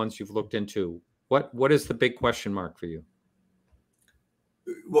all the ones you've looked into? What is the big question mark for you?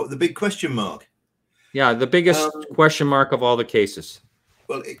 What, the big question mark? Yeah, the biggest question mark of all the cases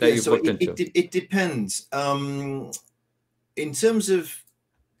that you've looked into. It depends. In terms of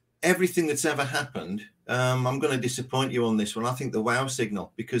everything that's ever happened, I'm going to disappoint you on this one. I think the wow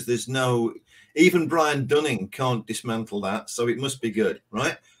signal, because there's no, even Brian Dunning can't dismantle that, so it must be good,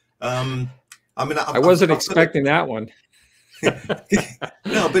 right? I mean, I wasn't expecting that one.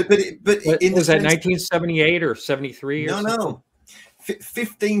 No, but in was that 1978 or 73 or something? No,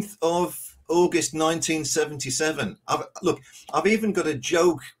 15th of August 1977. I've even got a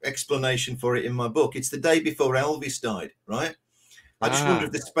joke explanation for it in my book. It's the day before Elvis died, right? I just wonder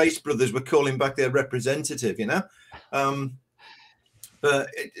if the Space Brothers were calling back their representative, you know. But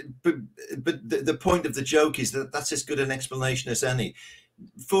the point of the joke is that that's as good an explanation as any.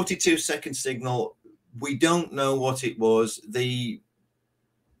 42-second signal. We don't know what it was. The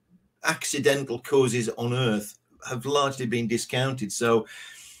accidental causes on Earth have largely been discounted. So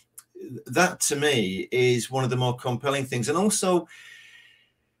that, to me, is one of the more compelling things. And also,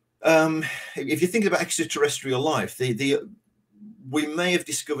 if you think about extraterrestrial life, we may have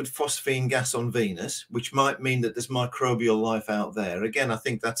discovered phosphine gas on Venus, which might mean that there's microbial life out there. Again, I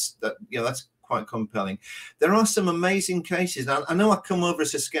think that's quite compelling. There are some amazing cases. I know I come over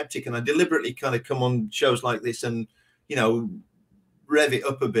as a skeptic, and I deliberately kind of come on shows like this and, you know, rev it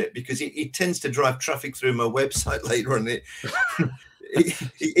up a bit, because it tends to drive traffic through my website later on.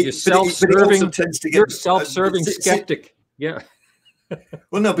 You're self-serving skeptic. Yeah.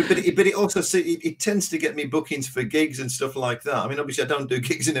 Well, no, but it also it tends to get me bookings for gigs and stuff like that. I mean, obviously, I don't do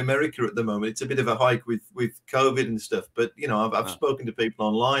gigs in America at the moment. It's a bit of a hike with COVID and stuff. But you know, I've spoken to people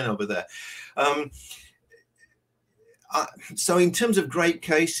online over there. So in terms of great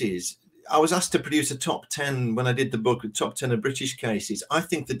cases, I was asked to produce a top 10 when I did the book, top 10 of British cases. I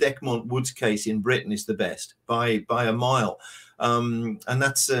think the Decmont Woods case in Britain is the best by a mile. And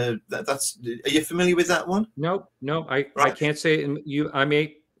that's are you familiar with that one? No, I can't say it. I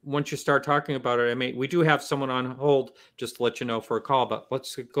may, once you start talking about it, we do have someone on hold just to let you know for a call, but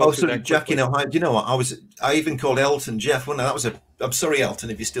let's go. Oh, sorry, Jack, you know, do you know what? I even called Elton Jeff. Well, no, that was I'm sorry,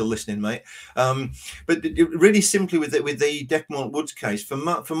 Elton, if you're still listening, mate. But really simply with the Decmont Woods case, for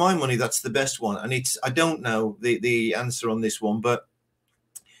my money, that's the best one. And I don't know the answer on this one, but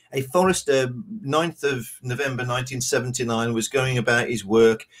a forester, 9th of November 1979, was going about his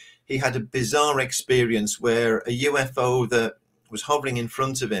work. He had a bizarre experience where a UFO that was hovering in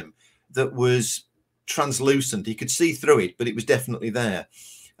front of him that was translucent. He could see through it, but it was definitely there.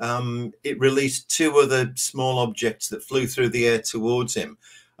 It released 2 other small objects that flew through the air towards him.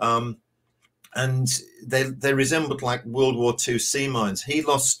 And they resembled like World War II sea mines. He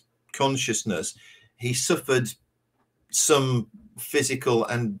lost consciousness. He suffered some physical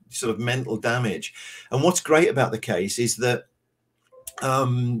and sort of mental damage. And what's great about the case is that, I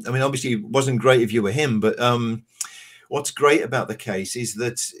mean, obviously it wasn't great if you were him, but what's great about the case is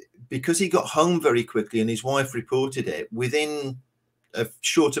that because he got home very quickly and his wife reported it, within a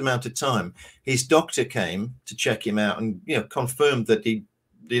short amount of time, his doctor came to check him out and, you know, confirmed that he'd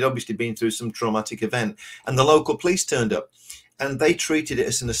obviously been through some traumatic event, and the local police turned up. and they treated it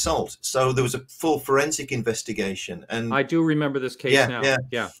as an assault. So there was a full forensic investigation. And I do remember this case now. Yeah.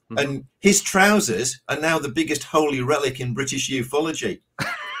 Mm-hmm. And his trousers are now the biggest holy relic in British ufology.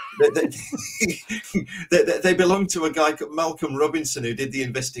 They belong to a guy called Malcolm Robinson, who did the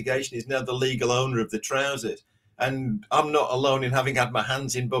investigation. He's now the legal owner of the trousers. And I'm not alone in having had my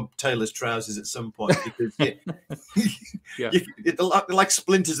hands in Bob Taylor's trousers at some point, because like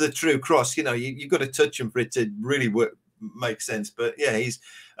splinters of the true cross. You know, you've got to touch them for it to really work, make sense. But yeah, he's.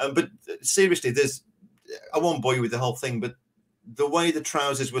 But seriously, I won't bore you with the whole thing, but the way the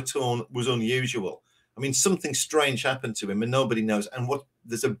trousers were torn was unusual. I mean, something strange happened to him, and nobody knows. And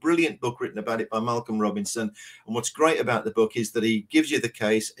there's a brilliant book written about it by Malcolm Robinson. And what's great about the book is that he gives you the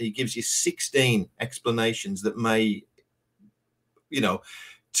case. He gives you 16 explanations that may, you know,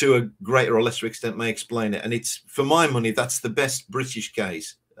 to a greater or lesser extent, may explain it. And it's, for my money, that's the best British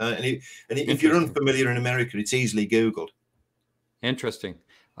case. And if you're unfamiliar in America, it's easily Googled. Interesting.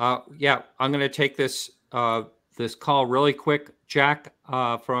 Yeah, I'm going to take this this call really quick. Jack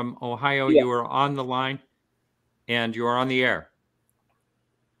from Ohio, you are on the line, and you are on the air.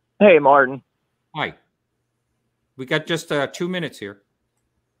 Hey, Martin. Hi. We got just 2 minutes here.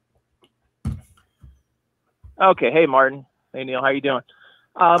 Okay. Hey, Martin. Hey, Neil. How you doing?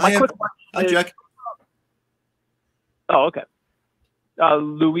 My quick question Hi, Jack. Oh, okay.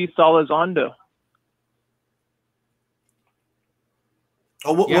 Luis Elizondo.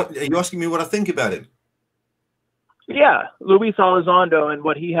 Oh, what, are you asking me what I think about him? Yeah, Luis Elizondo and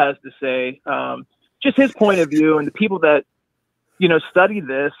what he has to say. Just his point of view, and the people that, you know, study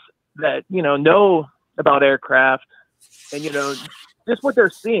this, that, you know about aircraft, and, you know, just what they're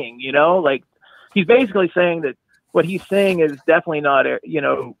seeing, you know, like, he's basically saying that what he's saying is definitely not, you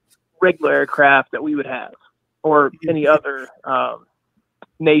know, regular aircraft that we would have, or any other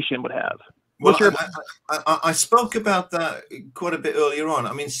nation would have. Well, I spoke about that quite a bit earlier on.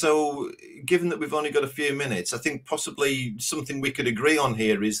 I mean, so given that we've only got a few minutes, I think possibly something we could agree on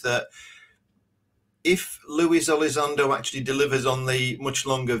here is that if Luis Elizondo actually delivers on the much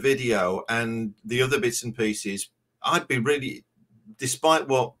longer video and the other bits and pieces, I'd be really, despite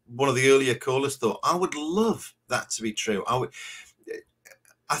what one of the earlier callers thought, I would love that to be true.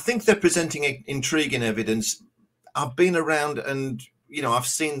 I think they're presenting intriguing evidence. I've been around and, you know, I've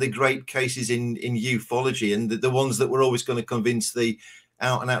seen the great cases in ufology, and the ones that were always going to convince the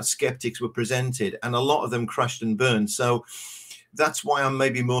out and out skeptics were presented, and a lot of them crashed and burned. So that's why I'm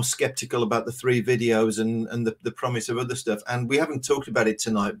maybe more skeptical about the 3 videos and the promise of other stuff. And we haven't talked about it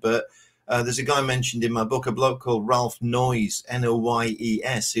tonight, but there's a guy mentioned in my book, a bloke called Ralph Noyes,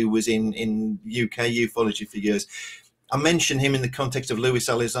 Noyes, who was in UK ufology for years. I mention him in the context of Luis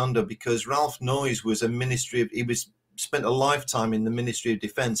Elizondo because Ralph Noyes was spent a lifetime in the Ministry of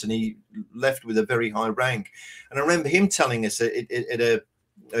Defense, and he left with a very high rank. And I remember him telling us at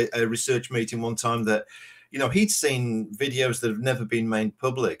a research meeting one time that, you know, he'd seen videos that have never been made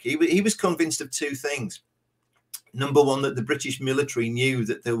public. He was convinced of 2 things. Number one, that the British military knew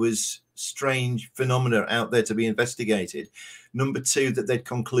that there was strange phenomena out there to be investigated. Number 2, that they'd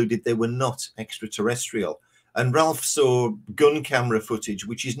concluded they were not extraterrestrial. And Ralph saw gun camera footage,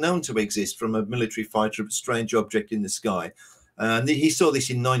 which is known to exist from a military fighter of a strange object in the sky. And he saw this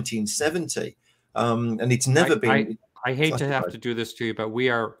in 1970. And it's never been... I hate to have to do this to you, but we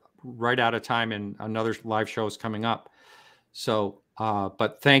are right out of time, and another live show is coming up. So,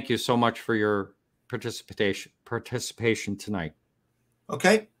 but thank you so much for your participation tonight.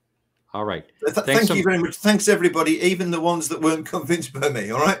 Okay. All right. Thank you very much. Thanks, everybody, even the ones that weren't convinced by me.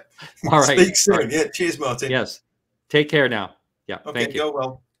 All right. All right. Speak soon. Right. Yeah. Cheers, Martin. Yes. Take care now. Yeah. Okay. Thank you. Go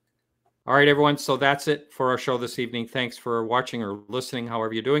well. All right, everyone. So that's it for our show this evening. Thanks for watching or listening,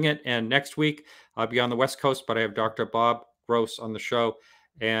 however you're doing it. And next week, I'll be on the West Coast, but I have Dr. Bob Gross on the show.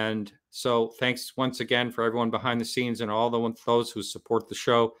 And so thanks once again for everyone behind the scenes and all those who support the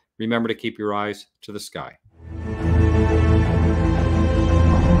show. Remember to keep your eyes to the sky.